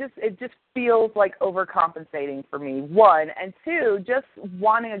 then it just feels like overcompensating for me, one. And two, just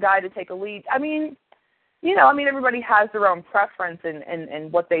wanting a guy to take a lead. I mean, everybody has their own preference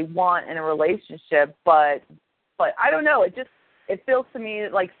and what they want in a relationship, but I don't know. It feels to me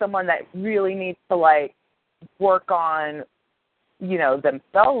like someone that really needs to, like, work on,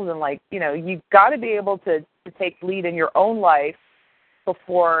 themselves, and, like, you've got to be able to take lead in your own life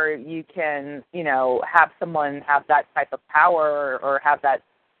before you can, have someone have that type of power or have that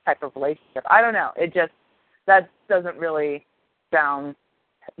type of relationship. I don't know. That doesn't really sound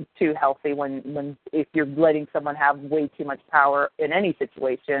too healthy if you're letting someone have way too much power in any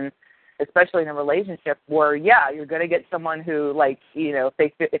situation, especially in a relationship where, yeah, you're going to get someone who, like, you know,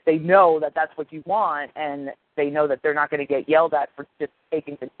 if they know that that's what you want and they know that they're not going to get yelled at for just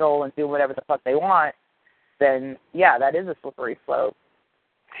taking control and doing whatever the fuck they want, then, yeah, that is a slippery slope.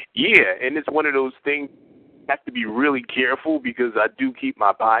 Yeah, and it's one of those things you have to be really careful because I do keep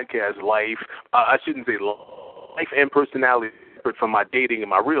my podcast life, I shouldn't say life and personality separate from my dating and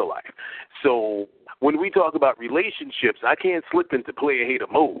my real life. So when we talk about relationships, I can't slip into player-hater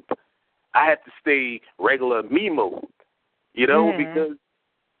mode. I have to stay regular me mode, you know, because,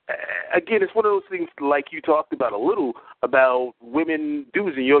 again, it's one of those things like you talked about a little about women,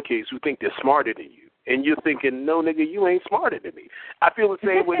 dudes in your case, who think they're smarter than you. And you're thinking, no, nigga, you ain't smarter than me. I feel the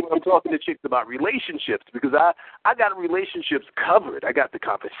same way when I'm talking to chicks about relationships because I got relationships covered. I got the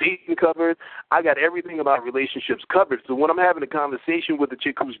conversation covered. I got everything about relationships covered. So when I'm having a conversation with a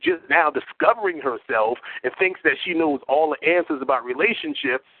chick who's just now discovering herself and thinks that she knows all the answers about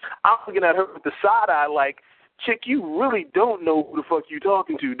relationships, I'm looking at her with the side eye like, chick, you really don't know who the fuck you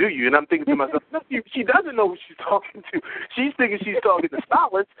talking to, do you? And I'm thinking to myself, no, she doesn't know who she's talking to. She's thinking she's talking to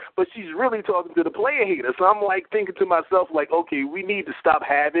Solace, but she's really talking to the player hater. So I'm like thinking to myself, like, okay, we need to stop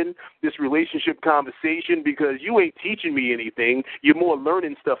having this relationship conversation because you ain't teaching me anything. You're more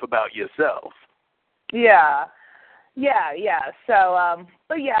learning stuff about yourself. Yeah. So,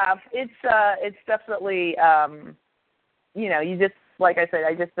 but yeah, it's definitely, you know, you just, like I said,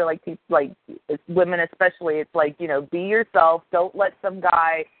 I just feel like people, like it's women especially, it's like, you know, be yourself. Don't let some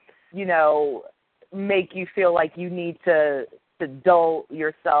guy, you know, make you feel like you need to dull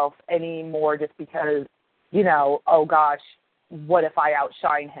yourself anymore just because, you know, oh gosh, what if I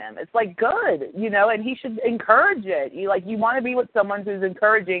outshine him? It's like, good, you know, and he should encourage it. You want to be with someone who's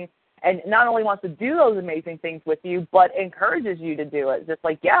encouraging and not only wants to do those amazing things with you, but encourages you to do it. Just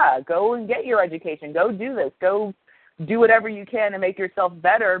like, yeah, go and get your education. Go do this. Go do whatever you can to make yourself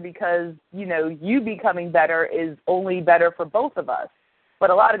better because, you know, you becoming better is only better for both of us.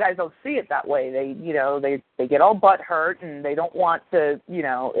 But a lot of guys don't see it that way. They, you know, they get all butt hurt and they don't want to, you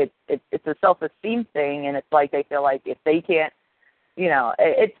know, it's a self-esteem thing. And it's like they feel like if they can't, you know,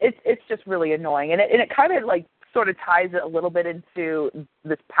 it's just really annoying. And it kind of like sort of ties it a little bit into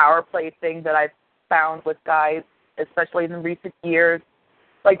this power play thing that I've found with guys, especially in the recent years.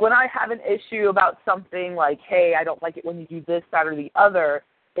 Like when I have an issue about something like, hey, I don't like it when you do this, that, or the other,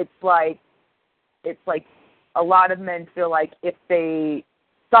 it's like a lot of men feel like if they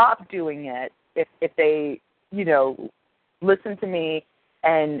stop doing it, if they, you know, listen to me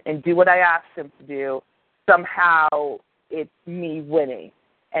and do what I ask them to do, somehow it's me winning.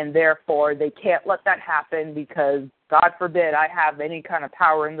 And therefore they can't let that happen because, God forbid, I have any kind of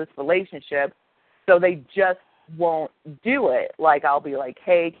power in this relationship. So they just won't do it. Like I'll be like,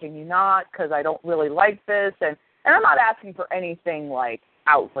 hey, can you not? Because I don't really like this. And I'm not asking for anything like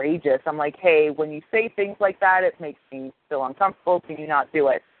outrageous. I'm like, hey, when you say things like that, it makes me feel uncomfortable. Can you not do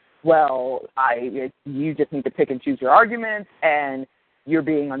it? Well, you just need to pick and choose your arguments, and you're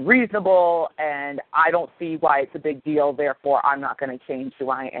being unreasonable, and I don't see why it's a big deal. Therefore, I'm not going to change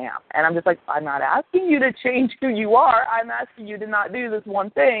who I am. And I'm just like, I'm not asking you to change who you are. I'm asking you to not do this one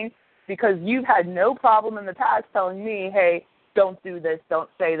thing. Because you've had no problem in the past telling me, hey, don't do this, don't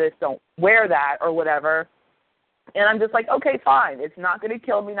say this, don't wear that, or whatever. And I'm just like, okay, fine. It's not going to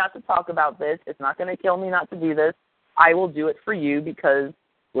kill me not to talk about this. It's not going to kill me not to do this. I will do it for you because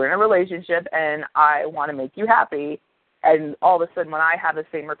we're in a relationship and I want to make you happy. And all of a sudden when I have the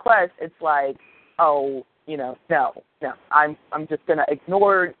same request, it's like, oh, you know, no. I'm just going to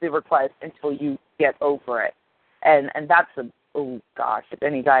ignore the request until you get over it. And that's oh, gosh, if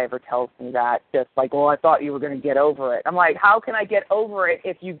any guy ever tells me that, just like, well, I thought you were going to get over it. I'm like, how can I get over it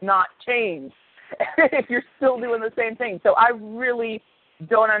if you've not changed, if you're still doing the same thing? So I really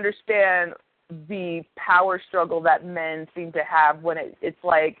don't understand the power struggle that men seem to have when it's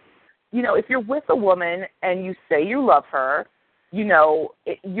like, you know, if you're with a woman and you say you love her, you know,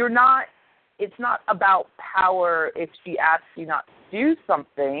 it's not about power if she asks you not to do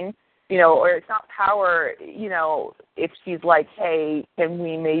something. You know, or it's not power, you know, if she's like, hey, can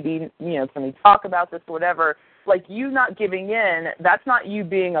we maybe, you know, can we talk about this or whatever? Like you not giving in, that's not you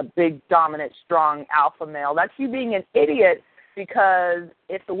being a big, dominant, strong alpha male. That's you being an idiot because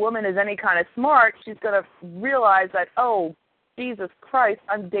if the woman is any kind of smart, she's going to realize that, oh, Jesus Christ,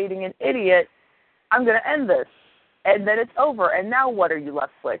 I'm dating an idiot. I'm going to end this. And then it's over. And now what are you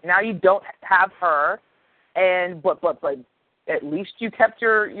left with? Now you don't have her, and but at least you kept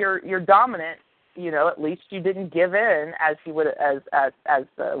your dominant, you know, at least you didn't give in as he would, as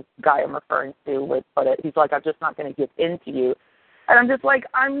the guy I'm referring to would put it. He's like, I'm just not going to give in to you. And I'm just like,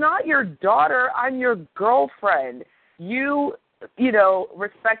 I'm not your daughter. I'm your girlfriend. You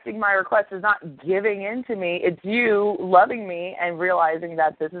respecting my request is not giving in to me. It's you loving me and realizing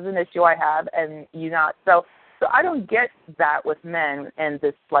that this is an issue I have and you not. So I don't get that with men and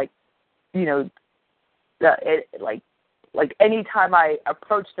this, like anytime I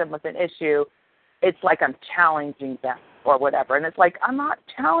approach them with an issue, it's like I'm challenging them or whatever. And it's like, I'm not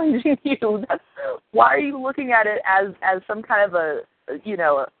challenging you. Why are you looking at it as some kind of a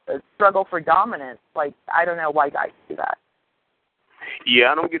struggle for dominance? Like, I don't know why guys do that.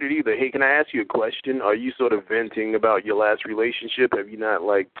 Yeah, I don't get it either. Hey, can I ask you a question? Are you sort of venting about your last relationship? Have you not,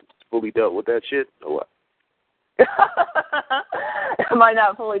 fully dealt with that shit or what? Am I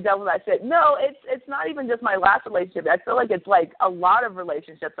not fully done with that shit? No, it's not even just my last relationship. I feel like it's like a lot of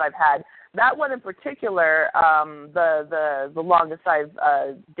relationships I've had. That one in particular, the longest I've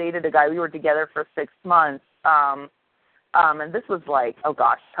dated a guy, we were together for 6 months. And this was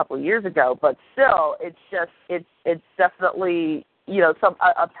a couple of years ago, but still, it's definitely,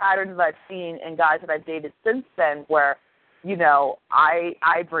 a pattern that I've seen in guys that I've dated since then where,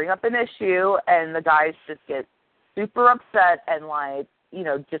 I bring up an issue and the guys just get super upset and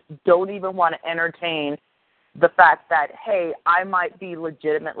just don't even want to entertain the fact that, hey, I might be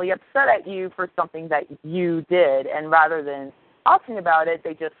legitimately upset at you for something that you did. And rather than talking about it,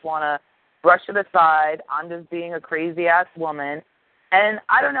 they just want to brush it aside. I'm just being a crazy-ass woman. And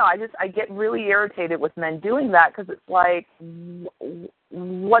I don't know, I get really irritated with men doing that because it's like,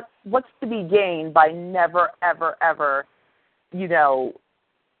 what's to be gained by never, ever, ever,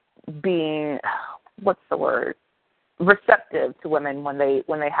 being, what's the word, receptive to women when they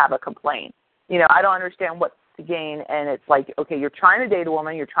have a complaint. I don't understand what's to gain, and it's like, okay, you're trying to date a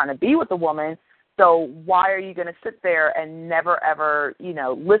woman, you're trying to be with a woman, so why are you going to sit there and never, ever,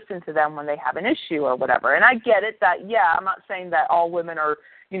 listen to them when they have an issue or whatever? And I get it that, yeah, I'm not saying that all women are,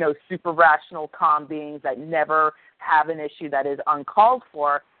 super rational, calm beings that never have an issue that is uncalled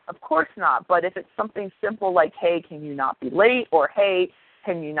for. Of course not. But if it's something simple like, hey, can you not be late? Or, hey,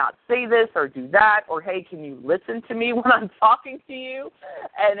 can you not say this or do that? Or, hey, can you listen to me when I'm talking to you?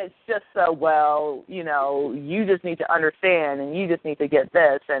 And it's just so, well, you just need to understand and you just need to get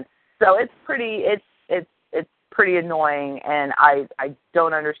this. And so it's pretty annoying, and I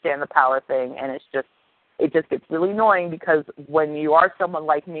don't understand the power thing, and it just gets really annoying because when you are someone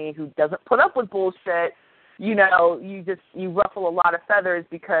like me who doesn't put up with bullshit, you ruffle a lot of feathers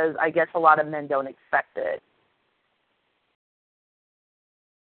because I guess a lot of men don't expect it.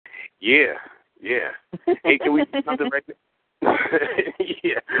 Yeah. Hey, can we do something right now?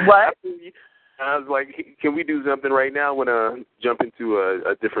 Yeah. What? I was like, can we do something right now? I want to jump into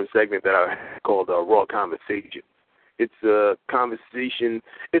a different segment that I called Raw Conversation. It's a conversation.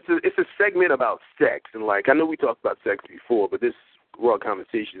 It's a segment about sex, and I know we talked about sex before, but this Raw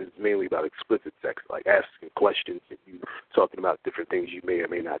Conversation is mainly about explicit sex, like asking questions and you talking about different things you may or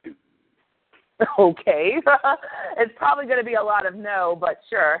may not do. Okay. It's probably going to be a lot of no, but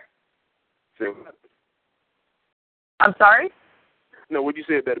sure. Say what? I'm sorry? No, would you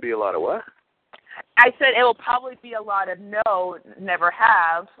say it better be a lot of what? I said it will probably be a lot of no, never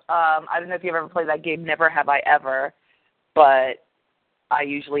have. I don't know if you've ever played that game, Never Have I Ever, but I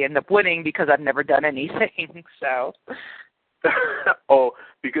usually end up winning because I've never done anything, so. Oh,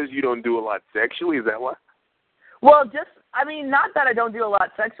 because you don't do a lot sexually, is that why? Well, not that I don't do a lot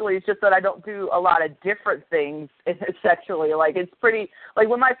sexually, it's just that I don't do a lot of different things sexually. It's pretty,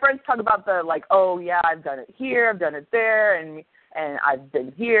 when my friends talk about oh, yeah, I've done it here, I've done it there, and I've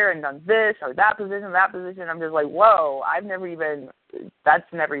been here and done this or that position, I'm just like, whoa,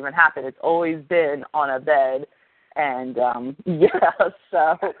 that's never even happened. It's always been on a bed, and, yeah,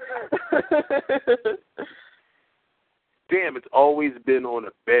 so. Damn, it's always been on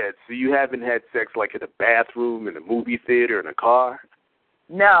a bed. So you haven't had sex in a bathroom, in a movie theater, in a car?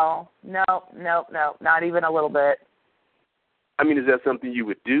 No, not even a little bit. I mean, is that something you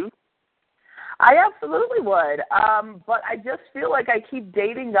would do? I absolutely would, but I just feel like I keep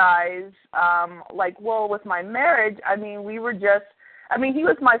dating guys, with my marriage, he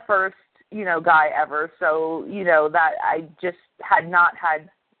was my first, guy ever, so, that I just had not had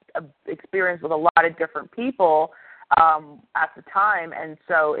experience with a lot of different people at the time, and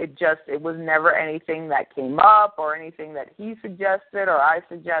so it was never anything that came up or anything that he suggested or I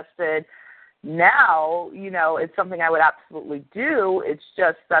suggested. Now, it's something I would absolutely do. It's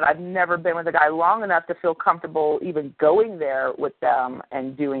just that I've never been with a guy long enough to feel comfortable even going there with them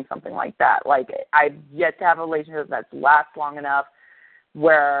and doing something like that. I've yet to have a relationship that's last long enough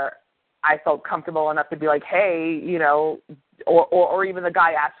where I felt comfortable enough to be like, hey, or even the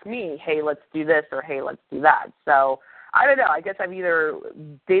guy asked me, hey, let's do this or hey, let's do that. So I don't know. I guess I've either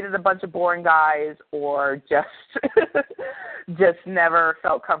dated a bunch of boring guys or just just never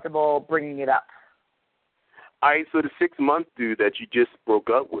felt comfortable bringing it up. All right, so the 6-month dude that you just broke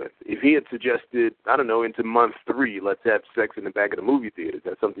up with, if he had suggested, I don't know, into month 3, let's have sex in the back of the movie theater, is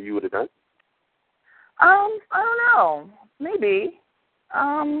that something you would have done? I don't know. Maybe.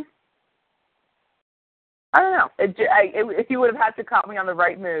 I don't know. If you would have had to caught me on the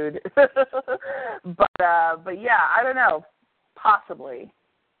right mood. but yeah, I don't know. Possibly.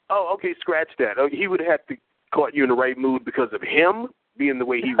 Oh, okay, scratch that. Oh, he would have had to caught you in the right mood because of him being the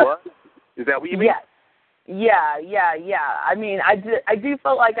way he was? Is that what you mean? Yes. Yeah. I mean, I do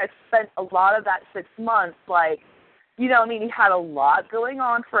feel like I spent a lot of that 6 months, like, you know, I mean, he had a lot going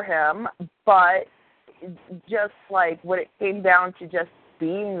on for him, but just like when it came down to just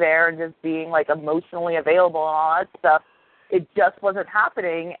being there and just being like emotionally available and all that stuff, it just wasn't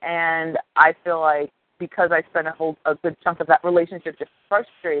happening. And I feel like because I spent a good chunk of that relationship just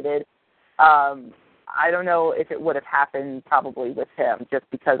frustrated, I don't know if it would have happened probably with him, just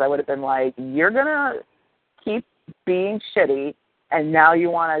because I would have been like, you're gonna keep being shitty, and now you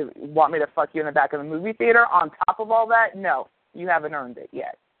want me to fuck you in the back of the movie theater on top of all that? No, you haven't earned it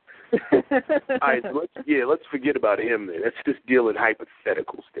yet. All right, so let's forget about him then. Let's just deal in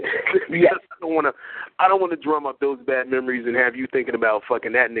hypotheticals then. Yes. I don't want to drum up those bad memories and have you thinking about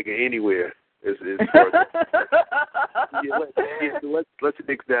fucking that nigga anywhere. As far as, let's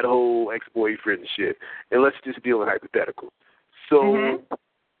nix that whole ex-boyfriend shit, and let's just deal in hypotheticals. So,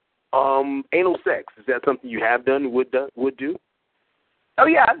 anal sex, is that something you have done, would do? Oh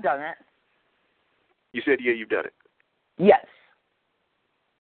yeah, I've done it. You said you've done it. Yes.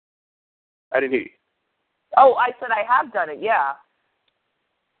 I didn't hear you. Oh, I said I have done it, yeah.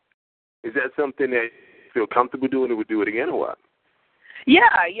 Is that something that you feel comfortable doing and would do it again or what? Yeah.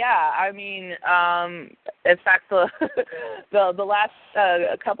 I mean, in fact, the last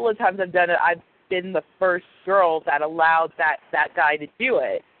couple of times I've done it, I've been the first girl that allowed that guy to do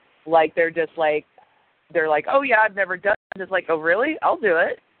it. Like, they're like, oh, yeah, I've never done it. I'm just like, oh, really? I'll do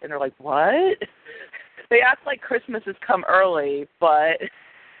it. And they're like, what? They act like Christmas has come early, but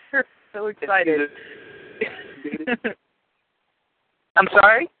they're so excited. I'm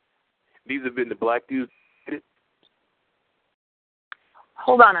sorry? These have been the black dudes.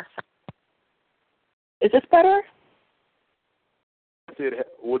 Hold on a second. Is this better? I said,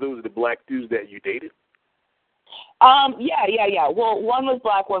 were those the black dudes that you dated? Yeah. Well, one was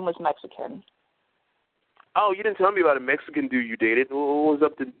black, one was Mexican. Oh, you didn't tell me about a Mexican dude you dated. What was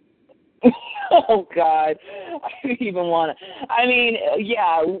up to? Oh, God. I don't even want to. I mean,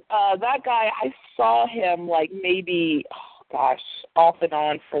 yeah, that guy, I saw him like maybe, off and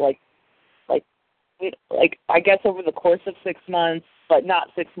on for like I guess over the course of 6 months, but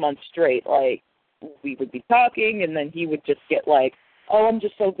not 6 months straight. Like, we would be talking, and then he would just get like, oh, I'm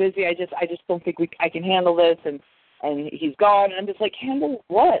just so busy. I just don't think I can handle this, and he's gone. And I'm just like, handle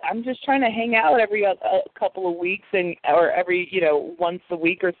what? I'm just trying to hang out every couple of weeks or every, once a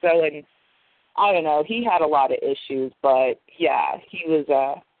week or so. And I don't know. He had a lot of issues, but yeah,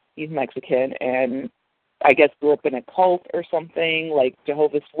 he's Mexican, and I guess grew up in a cult or something, like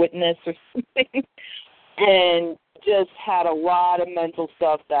Jehovah's Witness or something, and just had a lot of mental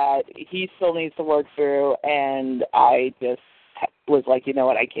stuff that he still needs to work through. And I just was like, you know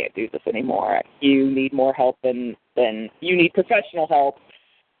what, I can't do this anymore. You need more help than you need professional help,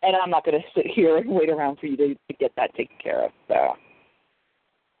 and I'm not going to sit here and wait around for you to get that taken care of. So.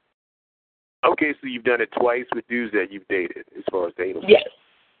 Okay, so you've done it twice with dudes that you've dated, as far as the anal. Yes.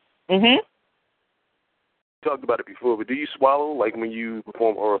 Mhm. Talked about it before, but do you swallow like when you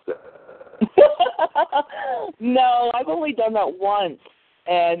perform oral sex? No, I've only done that once,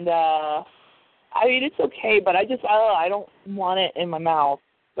 and I mean, it's okay, but I don't want it in my mouth.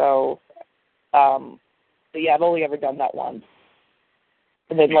 So, yeah, I've only ever done that once,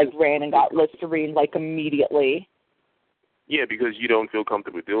 and then like ran and got Listerine like immediately. Yeah, because you don't feel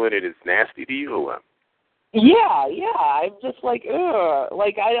comfortable doing it. It's nasty to you, or what? Yeah. I'm just like, ugh.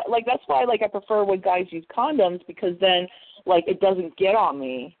 That's why I prefer when guys use condoms, because then like it doesn't get on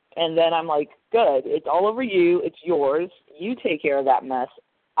me, and then I'm like, good, it's all over you, it's yours, you take care of that mess.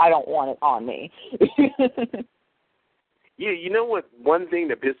 I don't want it on me. Yeah, you know what? One thing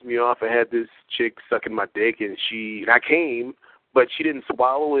that pissed me off, I had this chick sucking my dick, and I came, but she didn't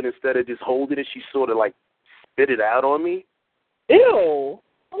swallow it. Instead of just holding it, she sort of like spit it out on me. Ew.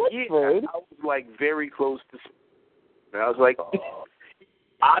 Well, that's rude. I was like very close to. I was like,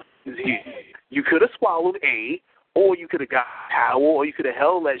 you could have swallowed or you could have got a towel, or you could have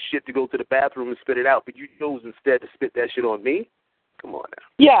held that shit to go to the bathroom and spit it out, but you chose instead to spit that shit on me. Come on now.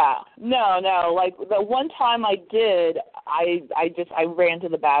 Yeah, no. Like the one time I did, I ran to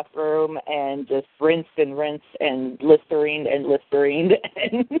the bathroom and just rinsed and Listerine,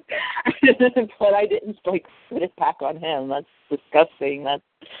 and but I didn't like put it back on him. That's disgusting. That's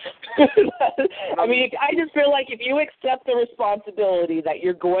I mean, I just feel like if you accept the responsibility that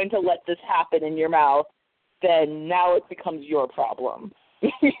you're going to let this happen in your mouth, then now it becomes your problem.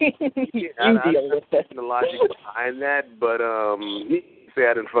 You deal with it. The logic behind that, but say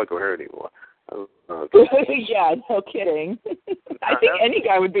I didn't fuck with her anymore. Yeah, no kidding. I think any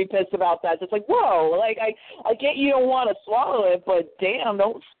guy would be pissed about that. Just like, whoa, like I get you don't want to swallow it, but damn,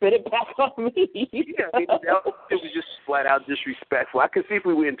 don't spit it back on me. Yeah, I mean, it was just flat out disrespectful. I could see if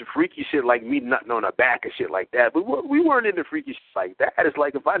we were into freaky shit like me nutting on her back and shit like that, but we weren't into freaky shit like that. It's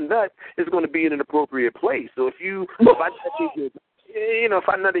like if I nut, it's going to be in an appropriate place. So if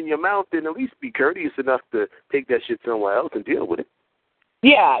I nut in your mouth, then at least be courteous enough to take that shit somewhere else and deal with it.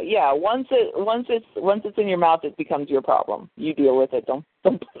 Yeah. Once it's in your mouth, it becomes your problem. You deal with it. Don't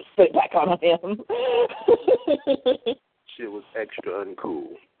spit it back on him. Shit was extra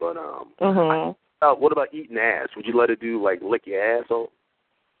uncool. But Mm-hmm. what about eating ass? Would you let a dude like lick your asshole?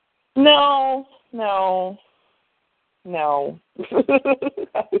 No.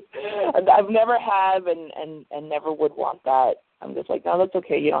 I've never have and never would want that. I'm just like, no, that's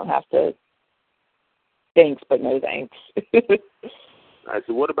okay. You don't have to. Thanks, but no thanks. All right,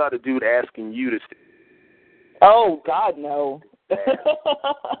 so what about a dude asking you to stay? Oh, God, no.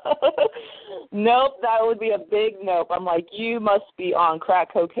 Nope, that would be a big nope. I'm like, you must be on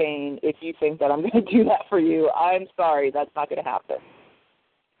crack cocaine if you think that I'm going to do that for you. I'm sorry, that's not going to happen.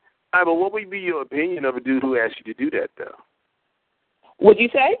 All right, but what would be your opinion of a dude who asked you to do that, though? What'd you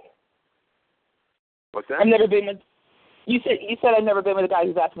say? What's that? I've never been with. You said I've never been with a guy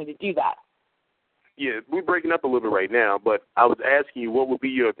who's asked me to do that. Yeah, we're breaking up a little bit right now, but I was asking you what would be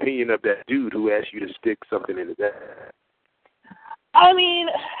your opinion of that dude who asked you to stick something in his ass. I mean,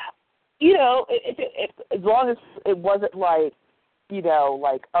 if as long as it wasn't like,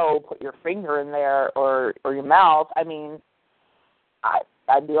 like, oh, put your finger in there or your mouth, I mean,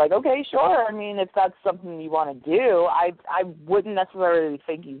 I'd be like, okay, sure. I mean, if that's something you want to do, I wouldn't necessarily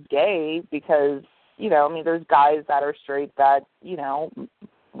think he's gay because, I mean, there's guys that are straight that,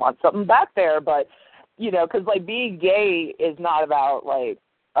 want something back there, but, because, like, being gay is not about, like,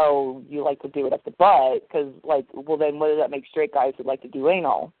 oh, you like to do it up the butt, because, like, well, then what does that make straight guys who like to do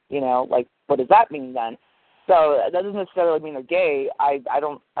anal? Like, what does that mean then? So that doesn't necessarily mean they're gay. I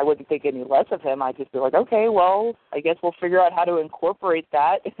wouldn't think any less of him. I'd just be like, okay, well, I guess we'll figure out how to incorporate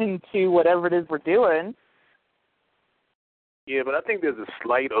that into whatever it is we're doing. Yeah, but I think there's a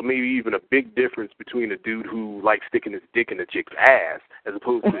slight or maybe even a big difference between a dude who likes sticking his dick in a chick's ass as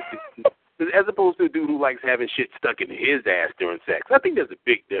opposed to a dude who likes having shit stuck in his ass during sex. I think there's a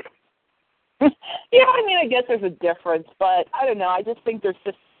big difference. Yeah, I mean, I guess there's a difference, but I don't know. I just think there's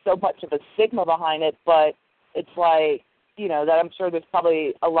just so much of a stigma behind it, but it's like, that I'm sure there's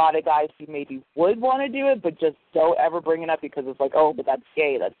probably a lot of guys who maybe would want to do it, but just don't ever bring it up because it's like, oh, but that's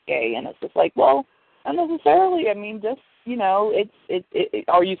gay. And it's just like, well, not necessarily. I mean, just,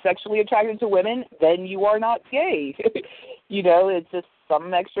 are you sexually attracted to women? Then you are not gay. It's just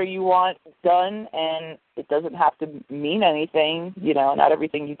something extra you want done, and it doesn't have to mean anything. Not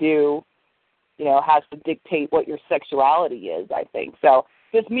everything you do, has to dictate what your sexuality is, I think. So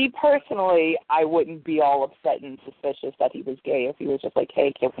just me personally, I wouldn't be all upset and suspicious that he was gay if he was just like,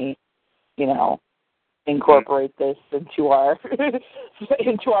 hey, can we, incorporate this into our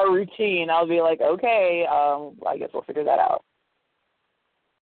routine. I'll be like, okay, I guess we'll figure that out.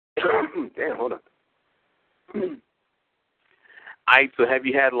 Damn, hold on. All right, so have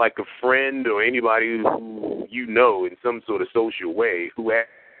you had like a friend or anybody who in some sort of social way who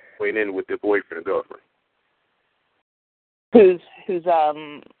went in with their boyfriend or girlfriend? Who's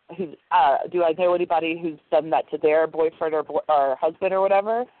do I know anybody who's done that to their boyfriend or husband or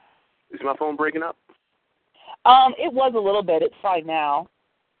whatever? Is my phone breaking up? It was a little bit. It's fine now.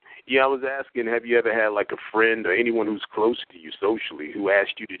 Yeah, I was asking, have you ever had like a friend or anyone who's close to you socially who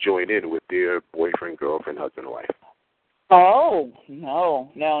asked you to join in with their boyfriend, girlfriend, husband, or wife? Oh,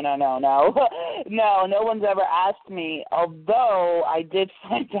 no. No, no one's ever asked me, although I did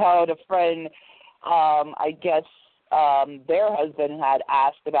find out a friend, I guess their husband had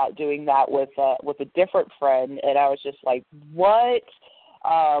asked about doing that with a different friend, and I was just like, what?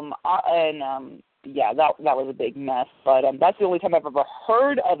 Yeah, that was a big mess. But that's the only time I've ever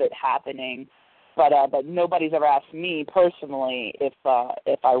heard of it happening. But nobody's ever asked me personally if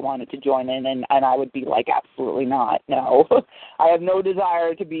I wanted to join in, and I would be like, absolutely not. No, I have no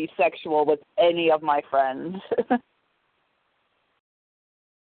desire to be sexual with any of my friends.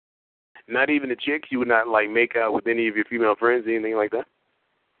 Not even the chicks? You would not, like, make out with any of your female friends, anything like that?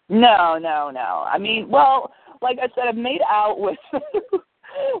 No. I mean, well, like I said, I've made out with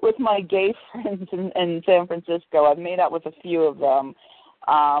with my gay friends in San Francisco. I've made out with a few of them.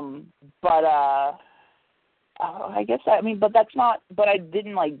 I guess but that's not. But I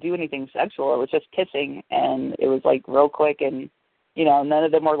didn't like do anything sexual. It was just kissing, and it was like real quick, and none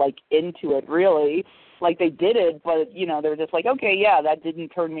of them were like into it really. Like they did it, but they were just like, okay, yeah, that didn't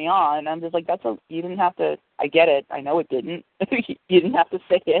turn me on. And I'm just like, you didn't have to. I get it. I know it didn't. You didn't have to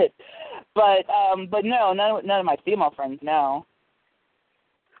say it. But no, none of my female friends, no.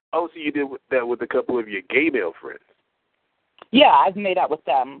 Oh, so you did that with a couple of your gay male friends? Yeah, I've made out with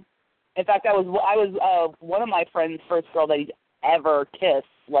them. In fact, I was one of my friend's first girl that he'd ever kissed,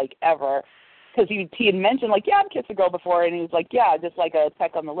 like ever, because he had mentioned like, yeah, I've kissed a girl before, and he was like, yeah, just like a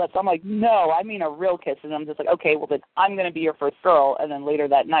peck on the lips. I'm like, no, I mean a real kiss, and I'm just like, okay, well then I'm gonna be your first girl. And then later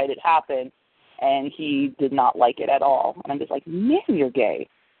that night it happened, and he did not like it at all. And I'm just like, man, you're gay.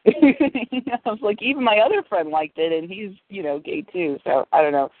 I was like, even my other friend liked it, and he's gay too. So I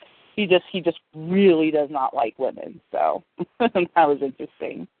don't know. He just really does not like women. So that was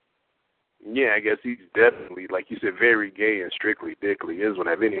interesting. Yeah, I guess he's definitely, like you said, very gay and strictly dickly. He doesn't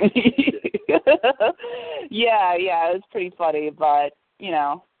have any. Yeah, it was pretty funny, but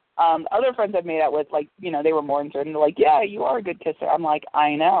other friends I've made out with, like they were more into it, and they're like, yeah, you are a good kisser. I'm like,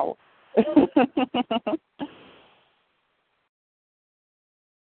 I know.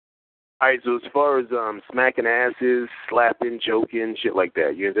 All right, so as far as smacking asses, slapping, choking, shit like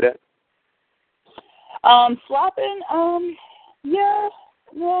that, you into that? Slapping, yeah,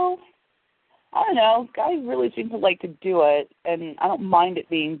 well, I don't know. Guys really seem to like to do it, and I don't mind it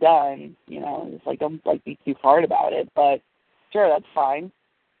being done. It's like don't like be too hard about it, but sure, that's fine.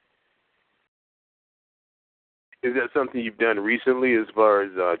 Is that something you've done recently, as far as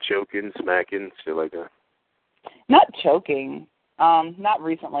choking, smacking, shit like that? Not choking. Not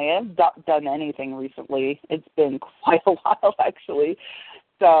recently. I've done anything recently. It's been quite a while, actually.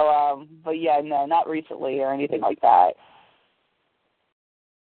 So, but yeah, no, not recently or anything like that.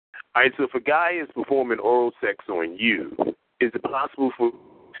 All right, so if a guy is performing oral sex on you, is it possible for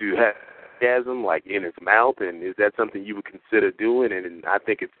to have orgasm, like in his mouth, and is that something you would consider doing? And I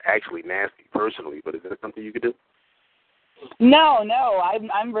think it's actually nasty personally, but is that something you could do? No,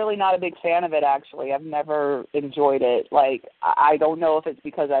 I'm really not a big fan of it. Actually, I've never enjoyed it. Like, I don't know if it's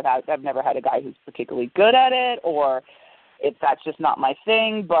because I've never had a guy who's particularly good at it, or if that's just not my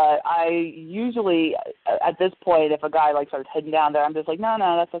thing. But I usually, at this point, if a guy like starts heading down there, I'm just like, no,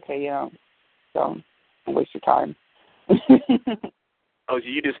 that's okay, don't waste your time. Oh, so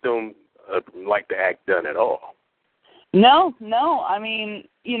you just don't like the act done at all? No. I mean,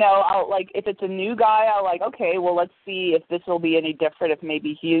 I'll like if it's a new guy, I'll like, okay, well, let's see if this will be any different. If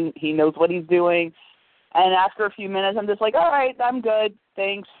maybe he knows what he's doing. And after a few minutes, I'm just like, all right, I'm good,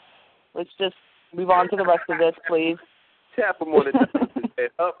 thanks. Let's just move on to the rest of this, please. Tap him on the nose and say,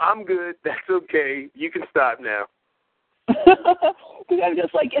 oh, I'm good. That's okay. You can stop now. Because I'm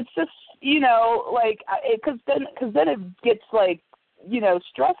just like, it's just, because then it gets like,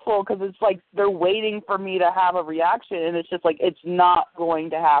 stressful, because it's like they're waiting for me to have a reaction, and it's just like it's not going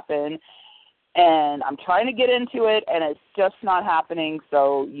to happen, and I'm trying to get into it, and it's just not happening.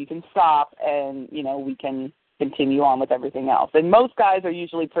 So you can stop, and we can continue on with everything else. And most guys are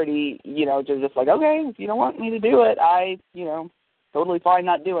usually pretty, they're just like, okay, if you don't want me to do it, I, totally fine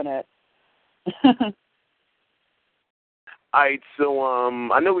not doing it. All right, so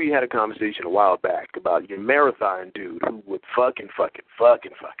I know we had a conversation a while back about your marathon dude who would fucking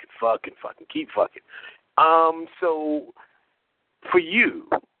keep fucking. So for you,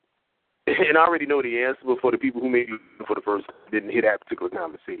 and I already know the answer, but for the people who maybe for the first time didn't hear that particular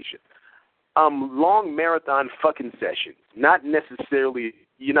conversation, long marathon fucking sessions, not necessarily,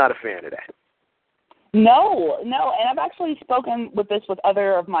 you're not a fan of that. No, and I've actually spoken with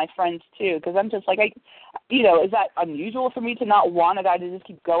other of my friends too, because I'm just like, is that unusual for me to not want a guy to just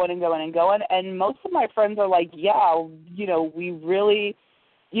keep going and going and going? And most of my friends are like, yeah, we really,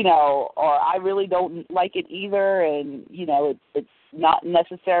 or I really don't like it either, and it's not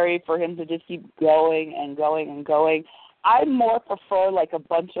necessary for him to just keep going and going and going. I more prefer like a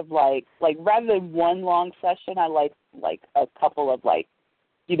bunch of like rather than one long session, I like a couple of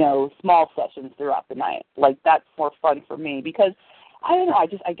small sessions throughout the night. Like, that's more fun for me, because I don't know,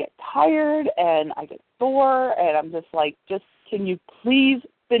 I get tired and I get sore, and I'm just like, can you please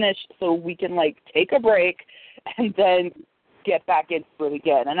finish so we can take a break and then get back into it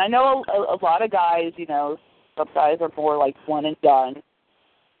again? And I know a lot of guys, some guys are more like one and done,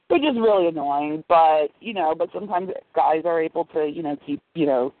 which is really annoying, but sometimes guys are able to, keep,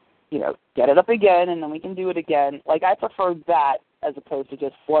 get it up again, and then we can do it again. Like, I prefer that as opposed to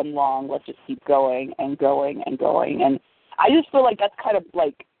just one long, let's just keep going and going and going. And I just feel like that's kind of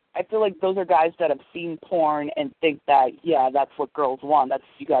like, I feel like those are guys that have seen porn and think that, yeah, that's what girls want. That's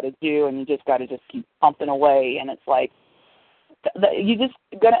what you got to do, and you just got to just keep pumping away. And it's like, you just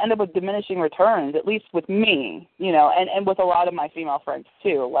going to end up with diminishing returns, at least with me, and with a lot of my female friends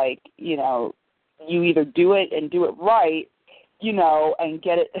too. Like, you either do it and do it right, and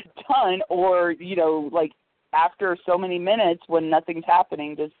get it done, or, like after so many minutes when nothing's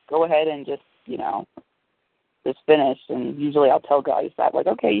happening, just go ahead and just finish. And usually I'll tell guys that, like,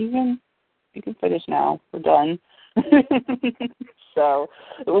 okay, you can finish now. We're done. So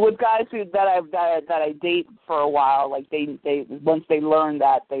with guys that I date for a while, like they once they learn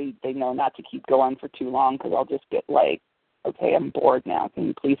that, they know not to keep going for too long, because I'll just get like, okay, I'm bored now. Can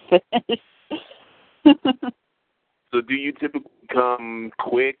you please finish? So do you typically come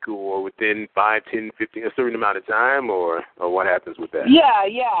quick or within 5, 10, 15, a certain amount of time, or what happens with that?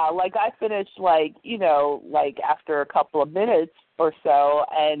 Yeah. Like I finish like after a couple of minutes or so,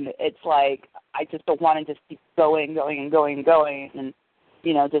 and it's like I just don't want to just keep going, and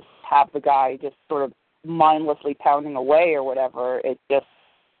just have the guy just sort of mindlessly pounding away or whatever. It just,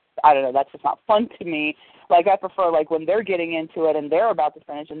 I don't know, that's just not fun to me. Like I prefer like when they're getting into it and they're about to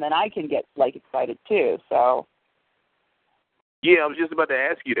finish, and then I can get like excited too. So. Yeah, I was just about to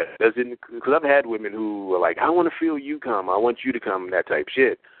ask you that. Because I've had women who are like, I want to feel you come, I want you to come, that type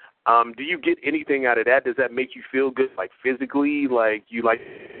shit. Do you get anything out of that? Does that make you feel good, like physically, like you like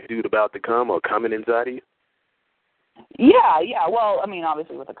the dude about to come or coming inside of you? Yeah. Well, I mean,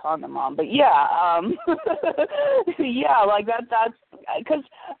 obviously with a condom on, but yeah, yeah, like that's because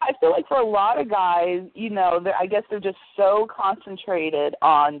I feel like for a lot of guys, I guess they're just so concentrated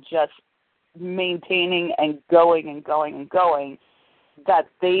on just maintaining and going that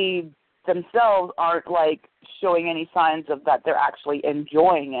they themselves aren't like showing any signs of that they're actually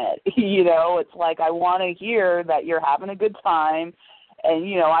enjoying it. It's like, I want to hear that you're having a good time, and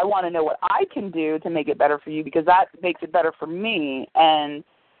I want to know what I can do to make it better for you, because that makes it better for me. And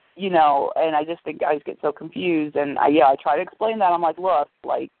and I just think guys get so confused, and I try to explain that. I'm like, look,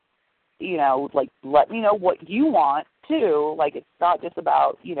 like let me know what you want too. Like, it's not just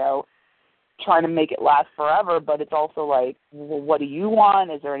about trying to make it last forever, but it's also like, well, what do you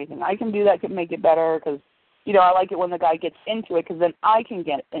want? Is there anything I can do that could make it better? Because, I like it when the guy gets into it, because then I can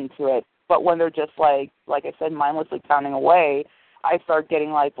get into it. But when they're just like I said, mindlessly pounding away, I start getting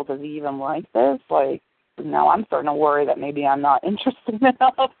like, well, does he even like this? Like, now I'm starting to worry that maybe I'm not interested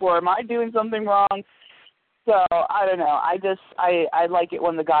enough, or am I doing something wrong? So I don't know. I like it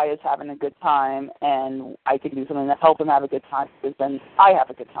when the guy is having a good time, and I can do something to help him have a good time, because then I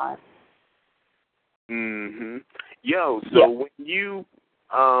have a good time. Yo, so when you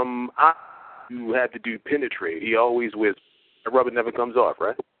you have to do penetrate, he always with the rubber never comes off,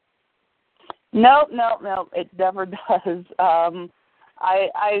 right? Nope, it never does. I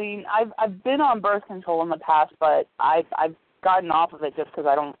mean, I've been on birth control in the past, but I've gotten off of it just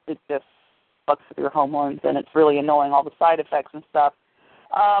because it just fucks with your hormones, and it's really annoying, all the side effects and stuff.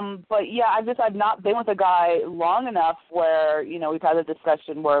 But yeah, I've not been with a guy long enough where, we've had a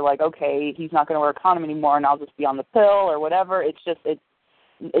discussion where like, okay, he's not going to wear a condom anymore and I'll just be on the pill or whatever. It's just,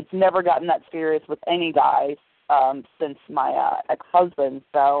 it's never gotten that serious with any guy, since my, ex-husband.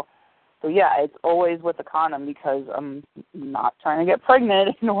 So yeah, it's always with a condom, because I'm not trying to get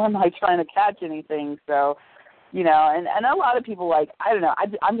pregnant, nor am I trying to catch anything. So, and a lot of people, like, I don't know,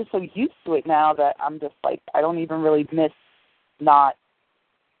 I'm just so used to it now that I'm just like, I don't even really miss not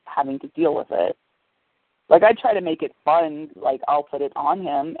having to deal with it. Like, I try to make it fun. Like, I'll put it on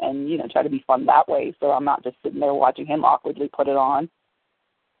him and, try to be fun that way, so I'm not just sitting there watching him awkwardly put it on.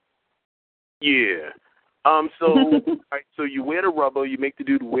 Yeah. So you wear the rubber, you make the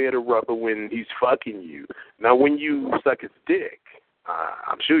dude wear the rubber when he's fucking you. Now, when you suck his dick,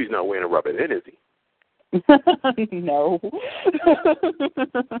 I'm sure he's not wearing a rubber then, is he? No.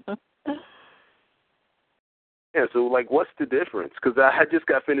 Yeah, so, like, what's the difference? Because I just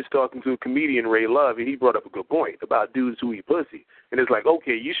got finished talking to a comedian, Ray Love, and he brought up a good point about dudes who eat pussy. And it's like,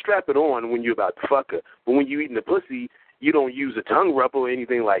 okay, you strap it on when you're about to fuck her, but when you're eating the pussy, you don't use a tongue rubber or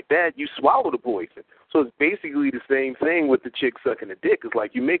anything like that. You swallow the poison. So it's basically the same thing with the chick sucking the dick. It's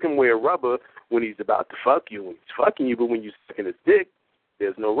like you make him wear rubber when he's about to fuck you, when he's fucking you, but when you're sucking his dick,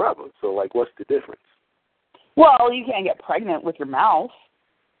 there's no rubber. So, like, what's the difference? Well, you can't get pregnant with your mouth.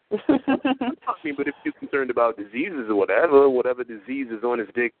 I mean, but if you're concerned about diseases or whatever disease is on his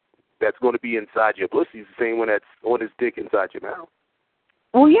dick that's going to be inside your pussy is the same one that's on his dick inside your mouth.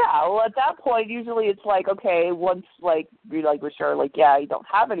 Well, yeah. Well, at that point, usually it's like, okay, once like you're like we're sure, like yeah, you don't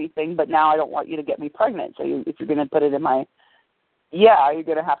have anything, but now I don't want you to get me pregnant. So if you're gonna put it in my, you're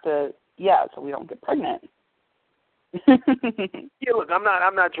gonna have to, so we don't get pregnant. Yeah, look, I'm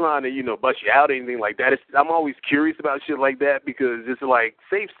not trying to, bust you out or anything like that. I'm always curious about shit like that because it's like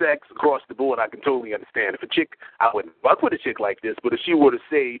safe sex across the board. I can totally understand. If a chick, I wouldn't fuck with a chick like this, but if she were to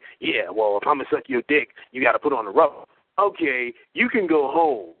say, yeah, well, if I'm gonna suck your dick, you got to put on a rubber. Okay, you can go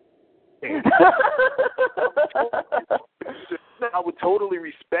home. I would totally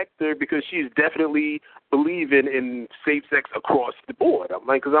respect her because she's definitely believing in safe sex across the board.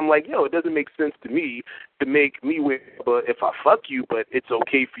 Because I'm like, it doesn't make sense to me to make me wear a rubber if I fuck you, but it's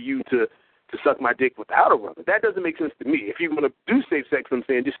okay for you to suck my dick without a rubber. That doesn't make sense to me. If you're going to do safe sex, I'm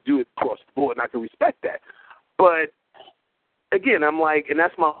saying just do it across the board, and I can respect that. But again, I'm like, and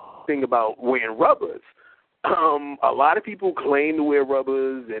that's my thing about wearing rubbers. A lot of people claim to wear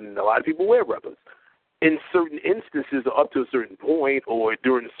rubbers, and a lot of people wear rubbers in certain instances or up to a certain point or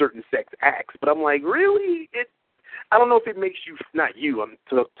during certain sex acts. But I'm like, really? I don't know if it makes you, not you, I'm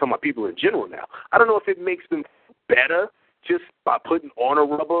talking about people in general now. I don't know if it makes them better just by putting on a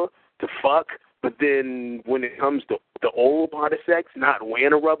rubber to fuck, but then when it comes to the oral part of sex, not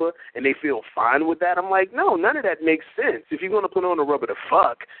wearing a rubber, and they feel fine with that. I'm like, no, none of that makes sense. If you're going to put on a rubber to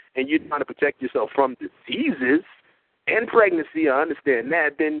fuck and you're trying to protect yourself from diseases and pregnancy, I understand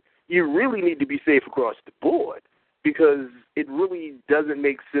that, then you really need to be safe across the board because it really doesn't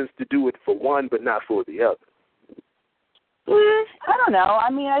make sense to do it for one but not for the other. I don't know. I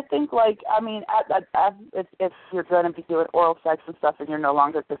mean, I think, if you're going to be doing oral sex and stuff and you're no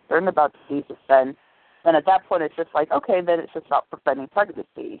longer concerned about diseases, then at that point it's just like, okay, then it's just about preventing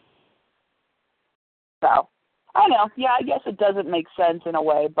pregnancy. So, I don't know. Yeah, I guess it doesn't make sense in a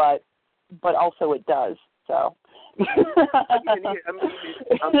way, but also it does, so. I'm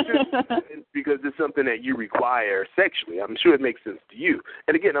sure it's because it's something that you require sexually. I'm sure it makes sense to you.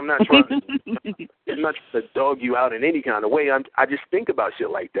 And again, I'm not trying to dog you out in any kind of way. I just think about shit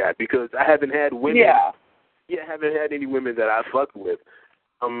like that because I haven't had women. I haven't had any women that I fucked with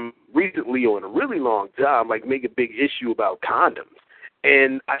recently or in a really long time make a big issue about condoms.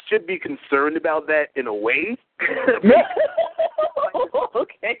 And I should be concerned about that in a way.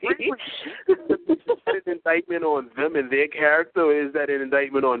 Okay. Is that an indictment on them and their character, or is that an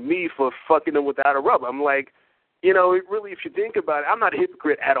indictment on me for fucking them without a rubber? I'm like, really, if you think about it, I'm not a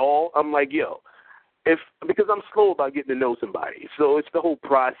hypocrite at all. I'm like, because I'm slow about getting to know somebody. So it's the whole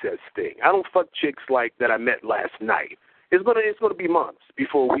process thing. I don't fuck chicks like that I met last night. It's gonna be months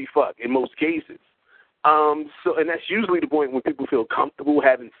before we fuck in most cases. And that's usually the point when people feel comfortable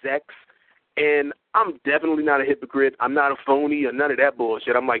having sex. And I'm definitely not a hypocrite. I'm not a phony or none of that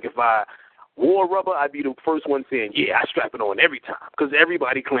bullshit. I'm like, if I wore rubber, I'd be the first one saying, yeah, I strap it on every time. Because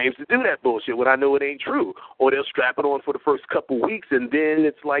everybody claims to do that bullshit when I know it ain't true. Or they'll strap it on for the first couple weeks, and then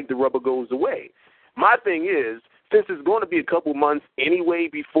it's like the rubber goes away. My thing is, since it's going to be a couple months anyway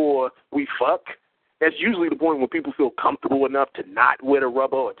before we fuck, that's usually the point when people feel comfortable enough to not wear the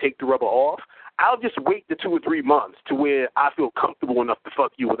rubber or take the rubber off. I'll just wait the 2 or 3 months to where I feel comfortable enough to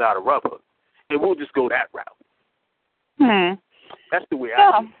fuck you without a rubber. And we'll just go that route. That's the way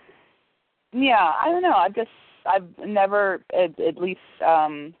I do it. Yeah, I don't know. I've never, at least,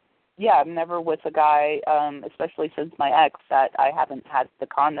 I'm never with a guy, especially since my ex, that I haven't had the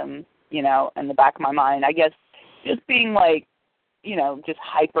condom, in the back of my mind. I guess just being just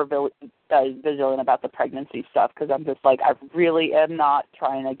hyper vigilant about the pregnancy stuff because I'm just like, I really am not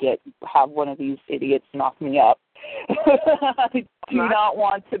trying to have one of these idiots knock me up. I do not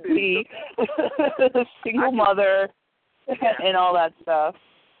want to be a single mother and all that stuff.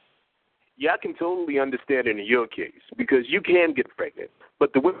 Yeah, I can totally understand it in your case because you can get pregnant,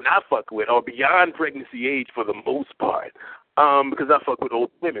 but the women I fuck with are beyond pregnancy age for the most part. Because I fuck with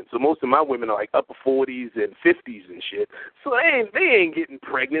old women. So most of my women are upper 40s and 50s and shit. So they ain't getting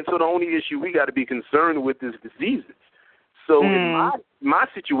pregnant. So the only issue we got to be concerned with is diseases. So in my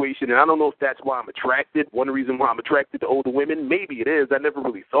situation, and I don't know if that's why I'm attracted, one reason why I'm attracted to older women, maybe it is. I never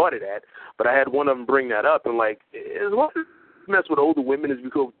really thought of that. But I had one of them bring that up and as long as you mess with older women is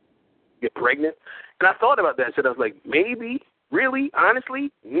because you get pregnant. And I thought about that shit. I was like, maybe. Really? Honestly?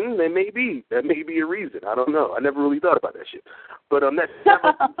 There may be. That may be a reason. I don't know. I never really thought about that shit. But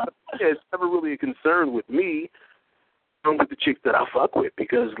it's never really a concern with me with the chicks that I fuck with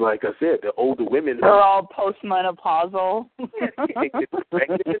because, like I said, the older women. They're all postmenopausal.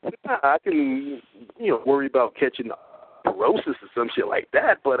 I can, worry about catching cirrhosis or some shit like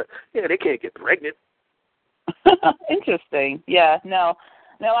that, but, they can't get pregnant. Interesting. Yeah, no,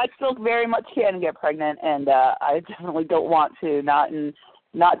 I still very much can get pregnant, and I definitely don't want to, not in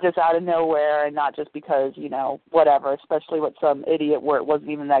not just out of nowhere and not just because, whatever, especially with some idiot where it wasn't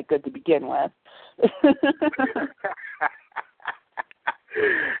even that good to begin with.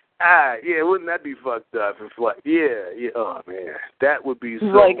 Yeah, wouldn't that be fucked up? If yeah, oh man, that would be so.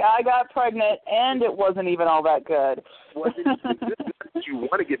 Like, I got pregnant and it wasn't even all that good. You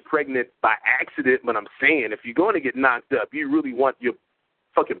want to get pregnant by accident, but I'm saying if you're going to get knocked up, you really want your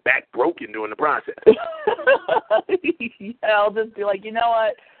fucking back broken during the process. Yeah, I'll just be like, you know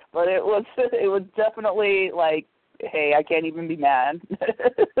what? But it was definitely like, hey, I can't even be mad.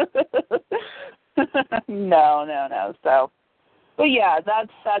 No. So, but yeah,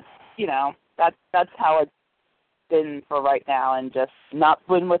 that's how it's been for right now, and just not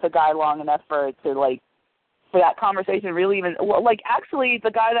been with a guy long enough for that conversation really even, actually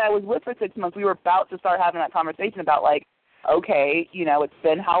the guy that I was with for 6 months, we were about to start having that conversation about okay, it's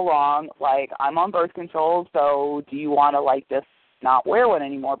been how long, I'm on birth control, so do you want to just not wear one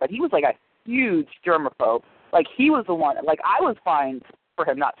anymore? But he was a huge germaphobe. He was the one, I was fine for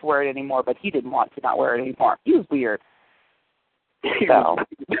him not to wear it anymore, but he didn't want to not wear it anymore. He was weird. So.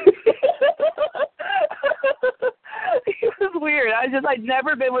 It was weird. I'd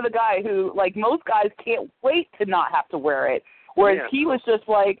never been with a guy who, most guys can't wait to not have to wear it. Whereas he was just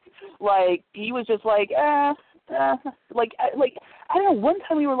I don't know, one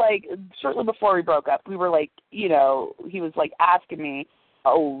time we were shortly before we broke up, we were he was asking me,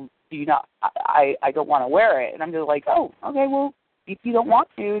 oh, do you not, I don't want to wear it. And I'm just oh, okay, well, if you don't want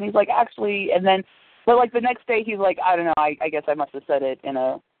to. And he's actually, and then, but the next day he's I don't know, I guess I must have said it in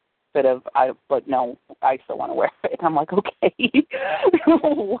a bit of, but no, I still want to wear it. And I'm okay,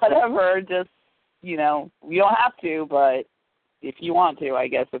 whatever, just, you don't have to, but if you want to, I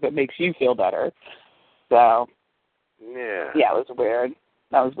guess, if it makes you feel better. So, yeah, it was weird.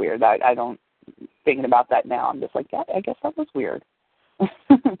 That was weird. I don't, thinking about that now, I'm just yeah, I guess that was weird.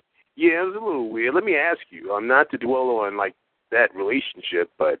 Yeah, it was a little weird. Let me ask you, not to dwell on, that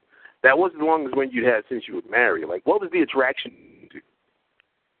relationship, but that wasn't as long as when you had since you were married. What was the attraction to?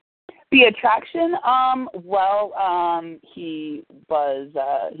 The attraction, he was,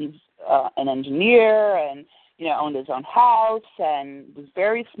 he's an engineer and, owned his own house and was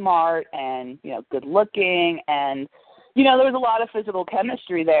very smart and, good looking and, there was a lot of physical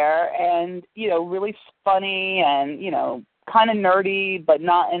chemistry there and, really funny and, kind of nerdy, but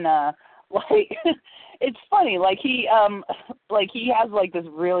not in a, it's funny, he has, this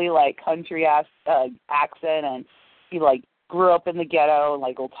really, country accent and he, grew up in the ghetto and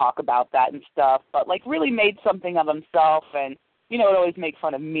will talk about that and stuff, but really made something of himself and would always make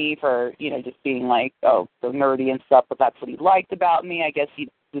fun of me for just being oh, so nerdy and stuff, but that's what he liked about me. I guess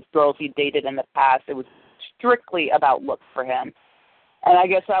the girls he dated in the past, it was strictly about looks for him, and I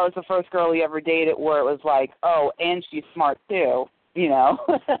guess that was the first girl he ever dated where it was oh, and she's smart too. I'm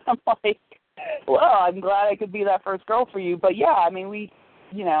well, I'm glad I could be that first girl for you, but yeah, I mean we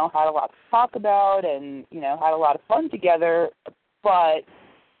had a lot to talk about and, had a lot of fun together. But,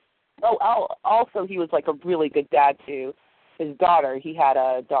 also he was a really good dad to his daughter. He had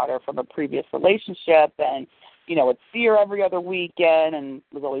a daughter from a previous relationship and, would see her every other weekend and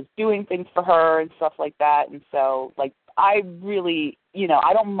was always doing things for her and stuff like that. And so, I really,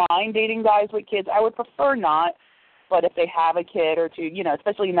 I don't mind dating guys with kids. I would prefer not. But if they have a kid or two,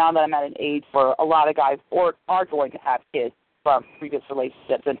 especially now that I'm at an age where a lot of guys are going to have kids from previous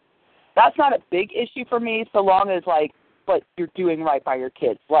relationships. And that's not a big issue for me so long as, but you're doing right by your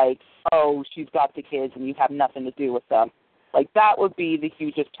kids. Oh, she's got the kids and you have nothing to do with them. That would be the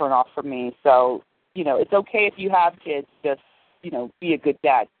hugest turnoff for me. So, it's okay if you have kids, just, be a good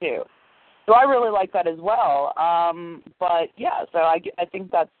dad, too. So I really like that as well. But, yeah, so I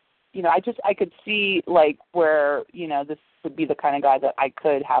think that's, I could see, where, this would be the kind of guy that I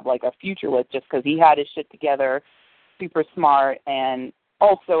could have, a future with just because he had his shit together, super smart, and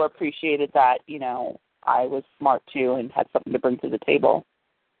also appreciated that, I was smart too and had something to bring to the table.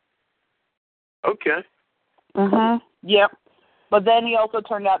 Okay. Yep. But then he also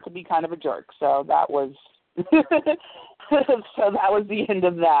turned out to be kind of a jerk, so that was the end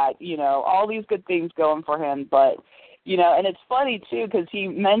of that. All these good things going for him, but and it's funny too because he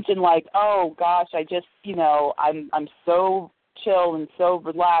mentioned oh gosh, I just I'm so chill and so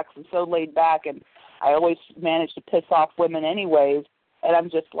relaxed and so laid back and I always manage to piss off women anyways. And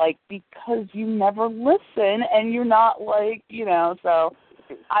I'm just because you never listen and you're not so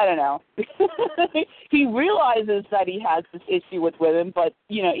I don't know. He realizes that he has this issue with women, but,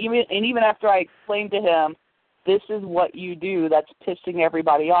 even after I explained to him, this is what you do that's pissing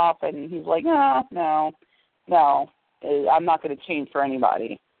everybody off, and he's no, I'm not going to change for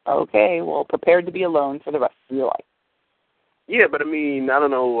anybody. Okay, well, prepared to be alone for the rest of your life. Yeah, but I mean, I don't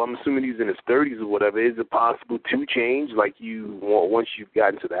know. I'm assuming he's in his 30s or whatever. Is it possible to change, like once you've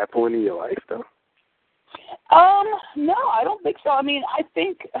gotten to that point in your life, though? No, I don't think so. I mean,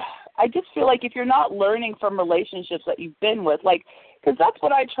 I just feel like if you're not learning from relationships that you've been with, like, because that's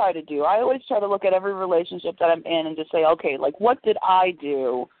what I try to do. I always try to look at every relationship that I'm in and just say, okay, like, what did I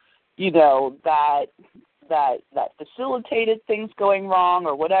do, that facilitated things going wrong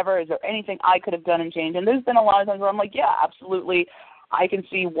or whatever? Is there anything I could have done and changed? And there's been a lot of times where I'm like, yeah, absolutely. I can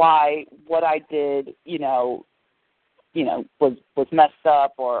see why what I did, was messed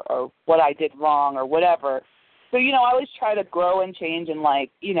up or what I did wrong or whatever. So, I always try to grow and change and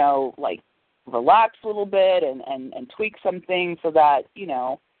relax a little bit and tweak some things so that,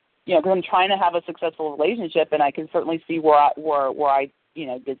 because I'm trying to have a successful relationship and I can certainly see where I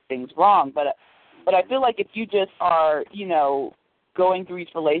did things wrong. But I feel like if you just are, going through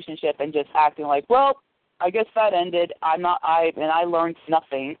each relationship and just acting like, well, I guess that ended, I learned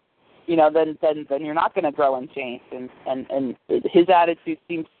nothing, then you're not going to grow and change. And his attitude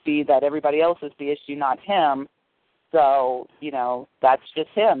seems to be that everybody else is the issue, not him. So, that's just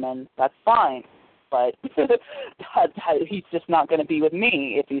him, and that's fine. But he's just not going to be with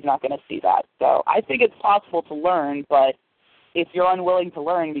me if he's not going to see that. So I think it's possible to learn, but if you're unwilling to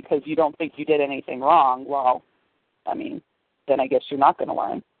learn because you don't think you did anything wrong, well, I mean, then I guess you're not going to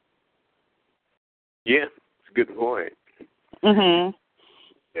learn. Yeah, it's a good point. Mhm.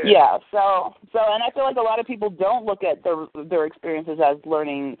 Yeah. So, and I feel like a lot of people don't look at their experiences as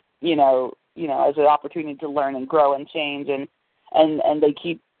learning, as an opportunity to learn and grow and change, and they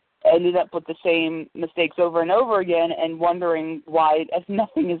keep ended up with the same mistakes over and over again and wondering why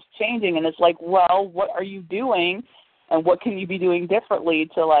nothing is changing. And it's like, well, what are you doing, and what can you be doing differently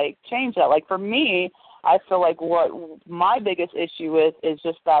to change that? Like for me, I feel like what my biggest issue is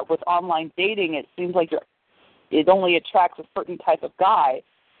just that with online dating, it seems like it only attracts a certain type of guy.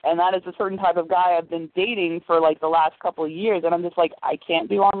 And that is a certain type of guy I've been dating for the last couple of years. And I'm just like, I can't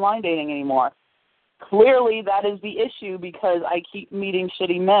do online dating anymore. Clearly that is the issue because I keep meeting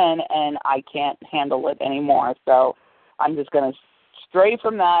shitty men and I can't handle it anymore. So I'm just going to stray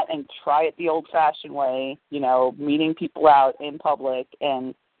from that and try it the old-fashioned way, meeting people out in public.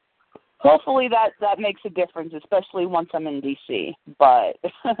 And hopefully that makes a difference, especially once I'm in D.C. But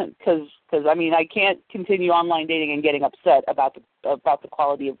because I mean, I can't continue online dating and getting upset about the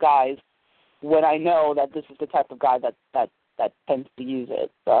quality of guys when I know that this is the type of guy that tends to use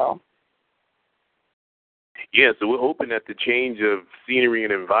it. So. Yeah, so we're hoping that the change of scenery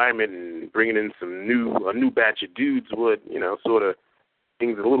and environment and bringing in a new batch of dudes would, sort of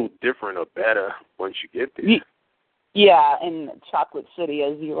things a little different or better once you get there. Yeah, in Chocolate City,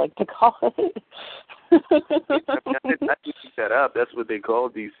 as you like to call it. I just picked that up. That's what they call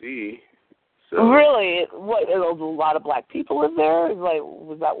D.C. So. Really? What? A lot of black people live there?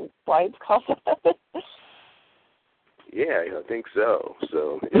 Was that why it's called that? Yeah, I think so.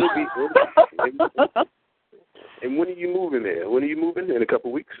 So it'll be. And when are you moving there? When are you moving? In a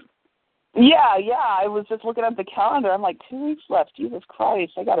couple weeks? Yeah. I was just looking at the calendar. I'm like, 2 weeks left. Jesus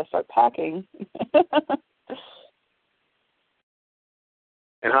Christ, I got to start packing.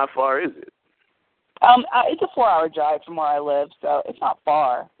 And how far is it? It's a 4-hour drive from where I live, so it's not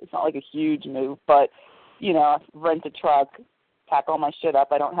far. It's not like a huge move, but, rent a truck, pack all my shit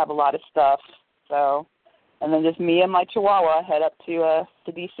up. I don't have a lot of stuff, so, and then just me and my Chihuahua head up to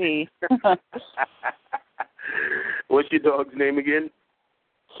D.C. What's your dog's name again?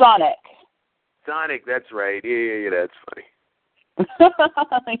 Sonic. Sonic, that's right. Yeah, that's funny.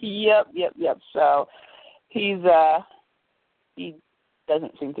 Yep. So he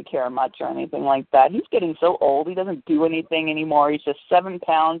doesn't seem to care much or anything like that. He's getting so old. He doesn't do anything anymore. He's just 7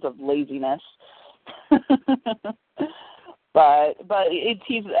 pounds of laziness. But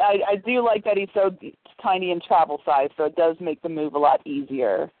I do like that he's so tiny and travel size, so it does make the move a lot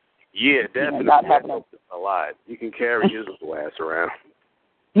easier. Yeah, definitely. Not having a lot. You can carry his little ass around.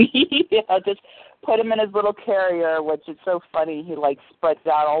 Yeah, just put him in his little carrier, which is so funny. He spreads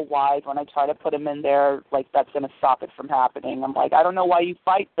out all wide when I try to put him in there. That's going to stop it from happening. I'm like, I don't know why you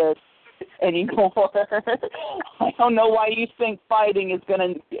fight this anymore. I don't know why you think fighting is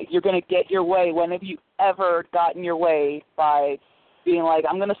you're going to get your way. When have you ever gotten your way by being like,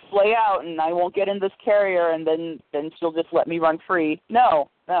 I'm going to slay out and I won't get in this carrier and then she'll just let me run free? No,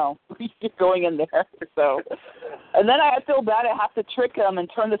 you're going in there. So, and then I feel bad. I have to trick him and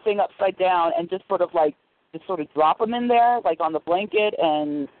turn the thing upside down and just sort of drop him in there, on the blanket,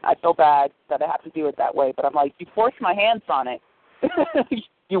 and I feel bad that I have to do it that way. But I'm like, you forced my hands on it.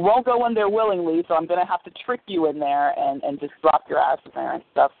 You won't go in there willingly, so I'm going to have to trick you in there and just drop your ass in there and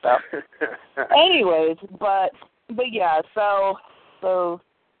stuff. So, anyways, but yeah, so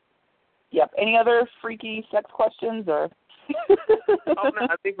yep. Any other freaky sex questions or? Oh, no,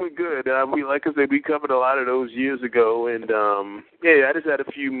 I think we're good. Like I said, we covered a lot of those years ago, and yeah, I just had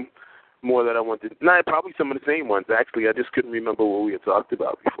a few more that I wanted. Not probably some of the same ones actually. I just couldn't remember what we had talked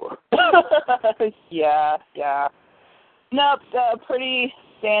about before. Yeah. Nope, pretty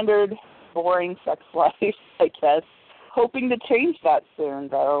standard, boring sex life, I guess. Hoping to change that soon,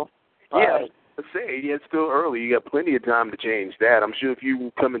 though. But... Yeah, let's say it's still early. You got plenty of time to change that. I'm sure if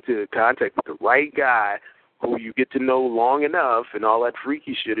you come into contact with the right guy who you get to know long enough, and all that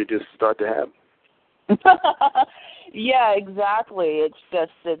freaky shit will just start to happen. Yeah, exactly. I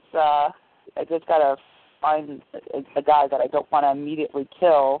just gotta find a guy that I don't want to immediately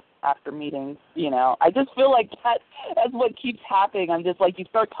kill after meeting. I just feel like that's what keeps happening. I'm just like, you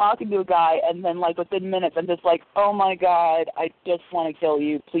start talking to a guy, and then like within minutes, I'm just like, oh my God, I just want to kill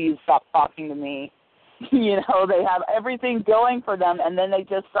you. Please stop talking to me. They have everything going for them, and then they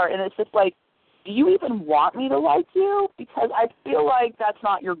just start, and it's just like, do you even want me to like you? Because I feel like that's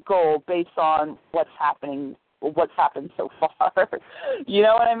not your goal based on what's happened so far. You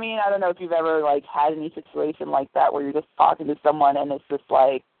know what I mean? I don't know if you've ever like had any situation like that where you're just talking to someone and it's just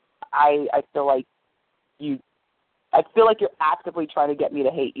like I feel like you're actively trying to get me to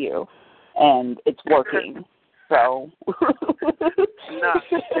hate you, and it's working. So not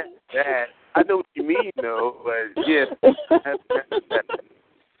that. I know what you mean though, but yeah,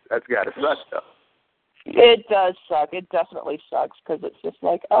 that's gotta suck though. It does suck. It definitely sucks because it's just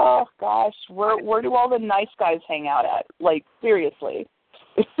like, oh gosh, where do all the nice guys hang out at? Like seriously.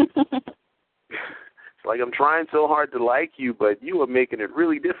 It's like I'm trying so hard to like you, but you are making it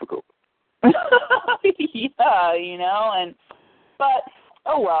really difficult. Yeah, but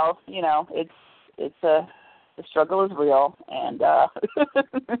oh well, it's the struggle is real, and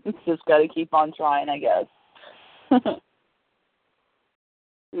it's just got to keep on trying, I guess.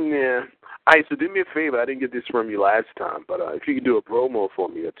 Yeah. All right, so do me a favor. I didn't get this from you last time, but if you could do a promo for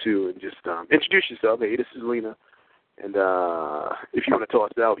me or two and just introduce yourself. Hey, this is Lena. And if you want to toss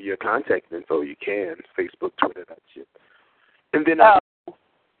out your contact info, you can. Facebook, Twitter, that shit. And then I was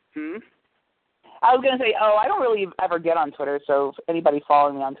going to say, I don't really ever get on Twitter, so if anybody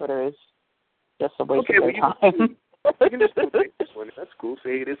following me on Twitter is just a waste of their time. You can just take this one. That's cool.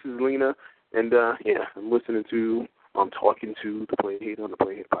 Say, hey, this is Lena. And, yeah, I'm talking to the Player Hater on the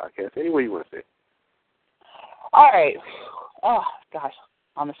Player Hater podcast. Any way you want to say it. All right. Oh, gosh.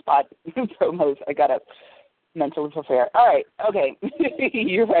 On the spot. Promos. I got to mentally prepare. All right. Okay.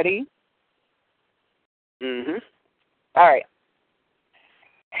 You ready? Mm-hmm. All right.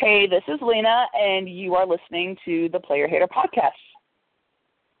 Hey, this is Lena, and you are listening to the Player Hater podcast.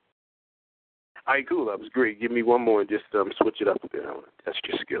 All right, cool. That was great. Give me one more and just switch it up a bit. I want to test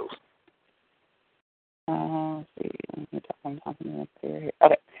your skills. Let's see. I'm talking to the Player Hater.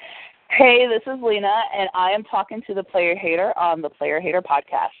 Okay. Hey, this is Lena, and I am talking to the Player Hater on the Player Hater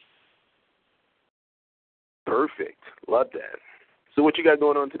podcast. Perfect. Love that. So what you got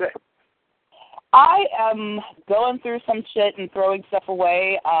going on today? I am going through some shit and throwing stuff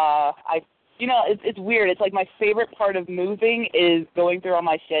away. It's weird. It's like my favorite part of moving is going through all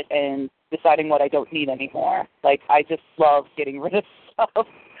my shit and deciding what I don't need anymore. Like, I just love getting rid of stuff.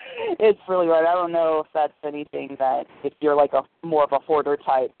 It's really weird. I don't know if that's anything that if you're like more of a hoarder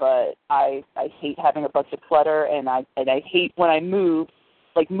type, but I hate having a bunch of clutter, and I hate when I move,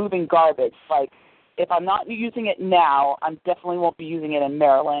 like moving garbage. Like, if I'm not using it now, I definitely won't be using it in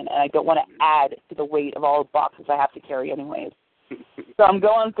Maryland, and I don't want to add to the weight of all the boxes I have to carry anyways. So I'm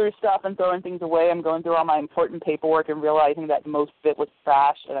going through stuff and throwing things away. I'm going through all my important paperwork and realizing that most of it was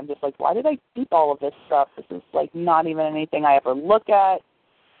trash, and I'm just like, why did I keep all of this stuff? This is like not even anything I ever look at.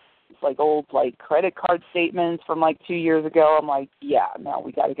 It's like old like credit card statements from like 2 years ago. I'm like, yeah, no,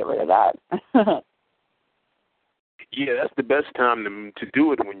 we got to get rid of that. Yeah, that's the best time to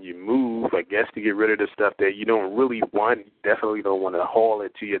do it when you move, I guess, to get rid of the stuff that you don't really want. You definitely don't want to haul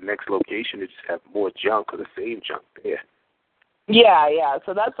it to your next location to just have more junk or the same junk there. Yeah.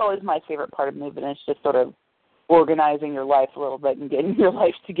 So that's always my favorite part of moving. It's just sort of organizing your life a little bit and getting your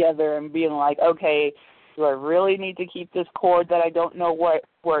life together and being like, okay, do I really need to keep this cord that I don't know where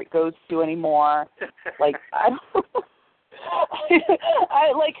it goes to anymore? Like, a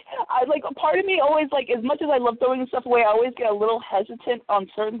part of me always, like, as much as I love throwing stuff away, I always get a little hesitant on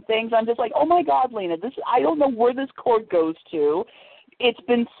certain things. I'm just like, oh my God, Lena, I don't know where this cord goes to. It's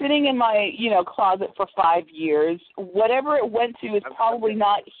been sitting in my, closet for 5 years. Whatever it went to is probably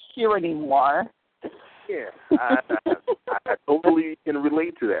not here anymore. Yeah, I totally can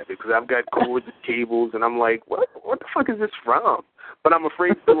relate to that because I've got cords and cables, and I'm like, what the fuck is this from? But I'm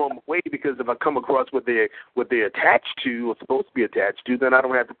afraid to throw them away because if I come across what they're attached to or supposed to be attached to, then I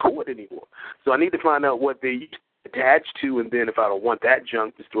don't have the cord anymore. So I need to find out what they attached to, and then if I don't want that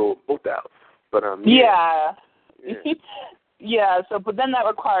junk, just throw them both out. But yeah. Yeah. So, but then that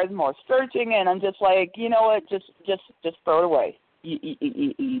requires more searching, and I'm just like, you know what? Just throw it away.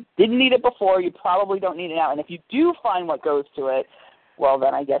 You didn't need it before. You probably don't need it now. And if you do find what goes to it, well,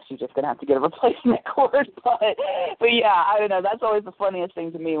 then I guess you're just going to have to get a replacement cord. But yeah, I don't know. That's always the funniest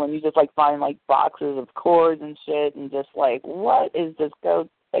thing to me when you just, like, find, like, boxes of cords and shit and just, like, what is this go?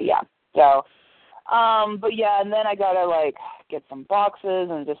 But, yeah. So, but, yeah, and then I got to, like, get some boxes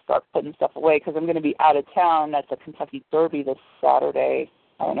and just start putting stuff away because I'm going to be out of town at the Kentucky Derby this Saturday.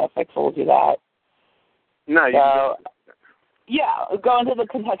 I don't know if I told you that. No, you don't. Yeah, going to the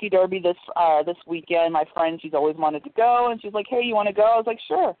Kentucky Derby this weekend. My friend, she's always wanted to go, and she's like, "Hey, you want to go?" I was like,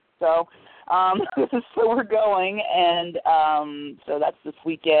 "Sure." So, so we're going, and so that's this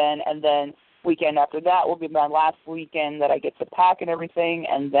weekend, and then weekend after that will be my last weekend that I get to pack and everything,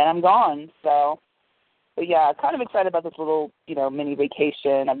 and then I'm gone. So, but yeah, kind of excited about this little, mini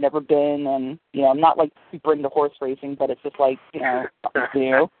vacation. I've never been, and I'm not like super into horse racing, but it's just like, something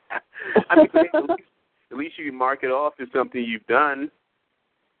new. I mean, at least you can mark it off as something you've done.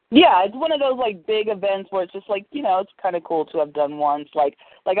 Yeah, it's one of those, like, big events where it's just, like, it's kind of cool to have done once. Like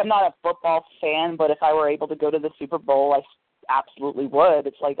I'm not a football fan, but if I were able to go to the Super Bowl, I absolutely would.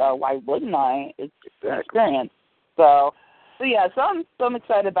 It's like, why wouldn't I? It's an experience. So yeah, so I'm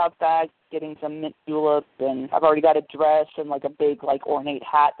excited about that, getting some mint juleps, and I've already got a dress and, like, a big, like, ornate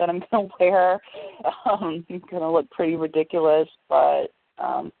hat that I'm going to wear. It's going to look pretty ridiculous, but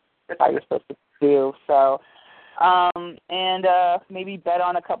that's how you're supposed to do. So, and maybe bet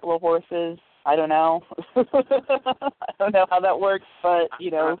on a couple of horses. I don't know. I don't know how that works, but,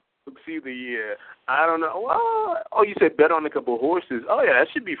 See I don't know. Oh, you said bet on a couple of horses. Oh, yeah, that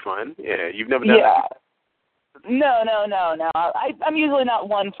should be fun. Yeah, you've never done that? No. I'm usually not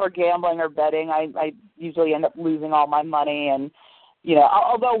one for gambling or betting. I usually end up losing all my money, and,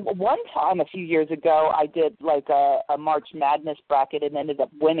 although one time a few years ago I did, like, a March Madness bracket and ended up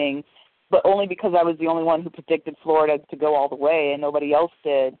winning, but only because I was the only one who predicted Florida to go all the way and nobody else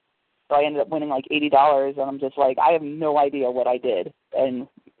did. So I ended up winning like $80, and I'm just like, I have no idea what I did and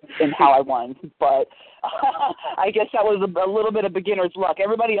how I won. But I guess that was a little bit of beginner's luck.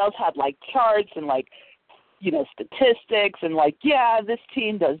 Everybody else had, like, charts and, like, statistics and, like, yeah, this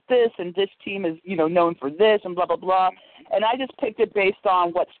team does this and this team is, known for this and blah, blah, blah. And I just picked it based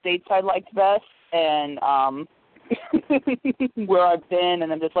on what states I liked best and where I've been,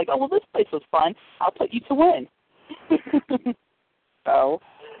 and I'm just like, oh, well, this place was fun. I'll put you to win. So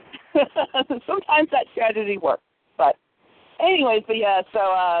sometimes that strategy works. But anyways,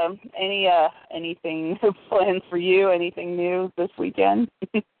 so anything planned for you? Anything new this weekend?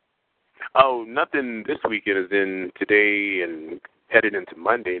 Oh, nothing this weekend is in today and headed into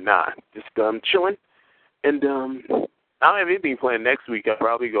Monday. Nah, just chilling. And I don't have anything planned next week. I'll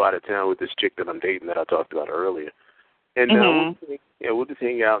probably go out of town with this chick that I'm dating that I talked about earlier. And we'll just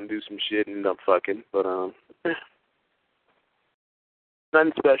hang out and do some shit and end up fucking. But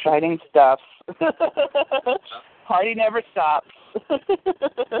nothing special. Exciting stuff. Party never stops.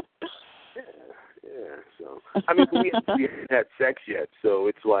 Yeah. So I mean, we haven't had sex yet, so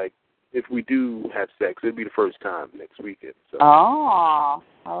it's like if we do have sex, it'll be the first time next weekend. So. Oh,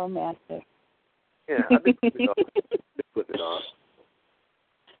 how romantic. Yeah, I've been putting it off.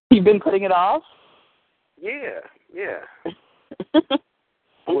 You've been putting it off? Yeah.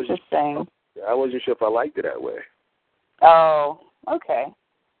 Interesting. I wasn't sure if I liked it that way. Oh, okay.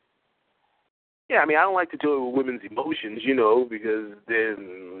 Yeah, I mean, I don't like to deal with women's emotions, because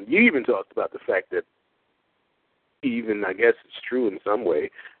then you even talked about the fact that even, I guess it's true in some way,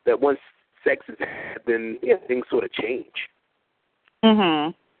 that once sex is had, then things sort of change.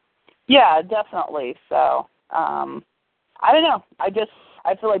 Mhm. Yeah, definitely. So, I don't know.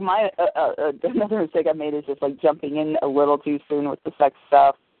 I feel like my another mistake I made is just like jumping in a little too soon with the sex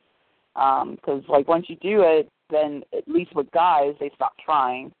stuff. Because like once you do it, then at least with guys they stop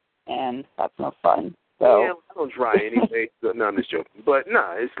trying, and that's no fun. So yeah, I don't try anyway. No, I'm just joking. But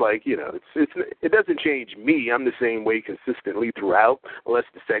no, it's like it doesn't change me. I'm the same way consistently throughout. Unless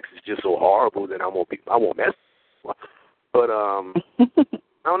the sex is just so horrible, then I won't mess. But I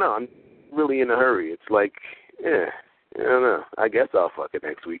don't know. I'm really in a hurry. It's like, I don't know. I guess I'll fuck it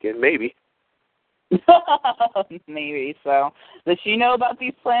next weekend, maybe. Maybe. So, does she know about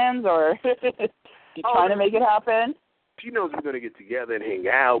these plans, or you trying to make it happen? She knows we're going to get together and hang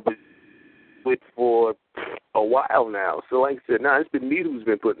out, but for a while now. So, like I said, it's been me who's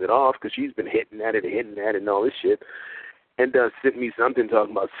been putting it off because she's been hitting at it and all this shit. and sent me something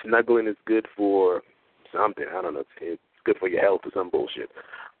talking about snuggling is good for something. I don't know. It's good for your health or some bullshit.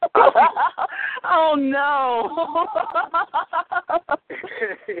 Oh, no.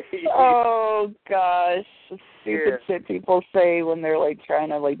 Oh, gosh. Stupid shit people say when they're, like, trying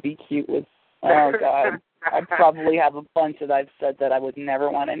to, like, be cute with, oh, God. I probably have a bunch that I've said that I would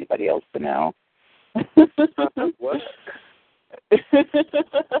never want anybody else to know. What?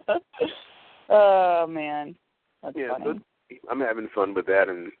 Oh, man. That's funny. I'm having fun with that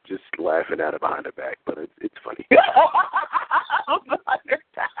and just laughing at it behind her back, but it's funny. Behind her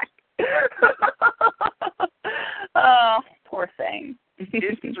back. Oh, poor thing.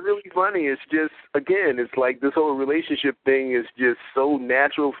 It's really funny. It's just, again, it's like this whole relationship thing is just so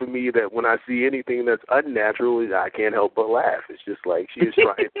natural for me that when I see anything that's unnatural, I can't help but laugh. It's just like she is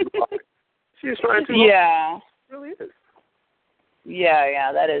trying too hard. She is trying too hard. Yeah. It really is.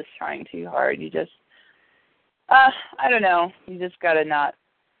 Yeah, that is trying too hard. You just, I don't know. You just gotta not,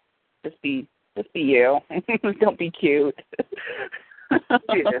 just be you. Don't be cute.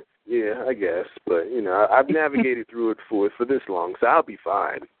 Yeah, I guess. But, you know, I've navigated through it for this long, so I'll be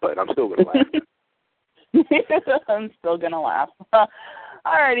fine. But I'm still going to laugh. I'm still going to laugh.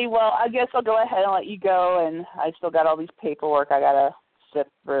 Alrighty, well, I guess I'll go ahead and let you go, and I still got all these paperwork I got to sift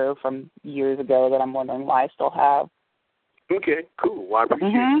through from years ago that I'm wondering why I still have. Okay, cool. Well, I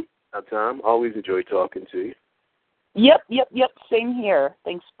appreciate it, Tom. Always enjoy talking to you. Yep. Same here.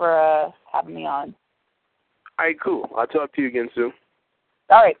 Thanks for having me on. All right, cool. I'll talk to you again soon.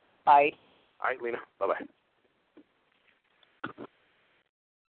 All right. Bye. All right, Lena. Bye-bye.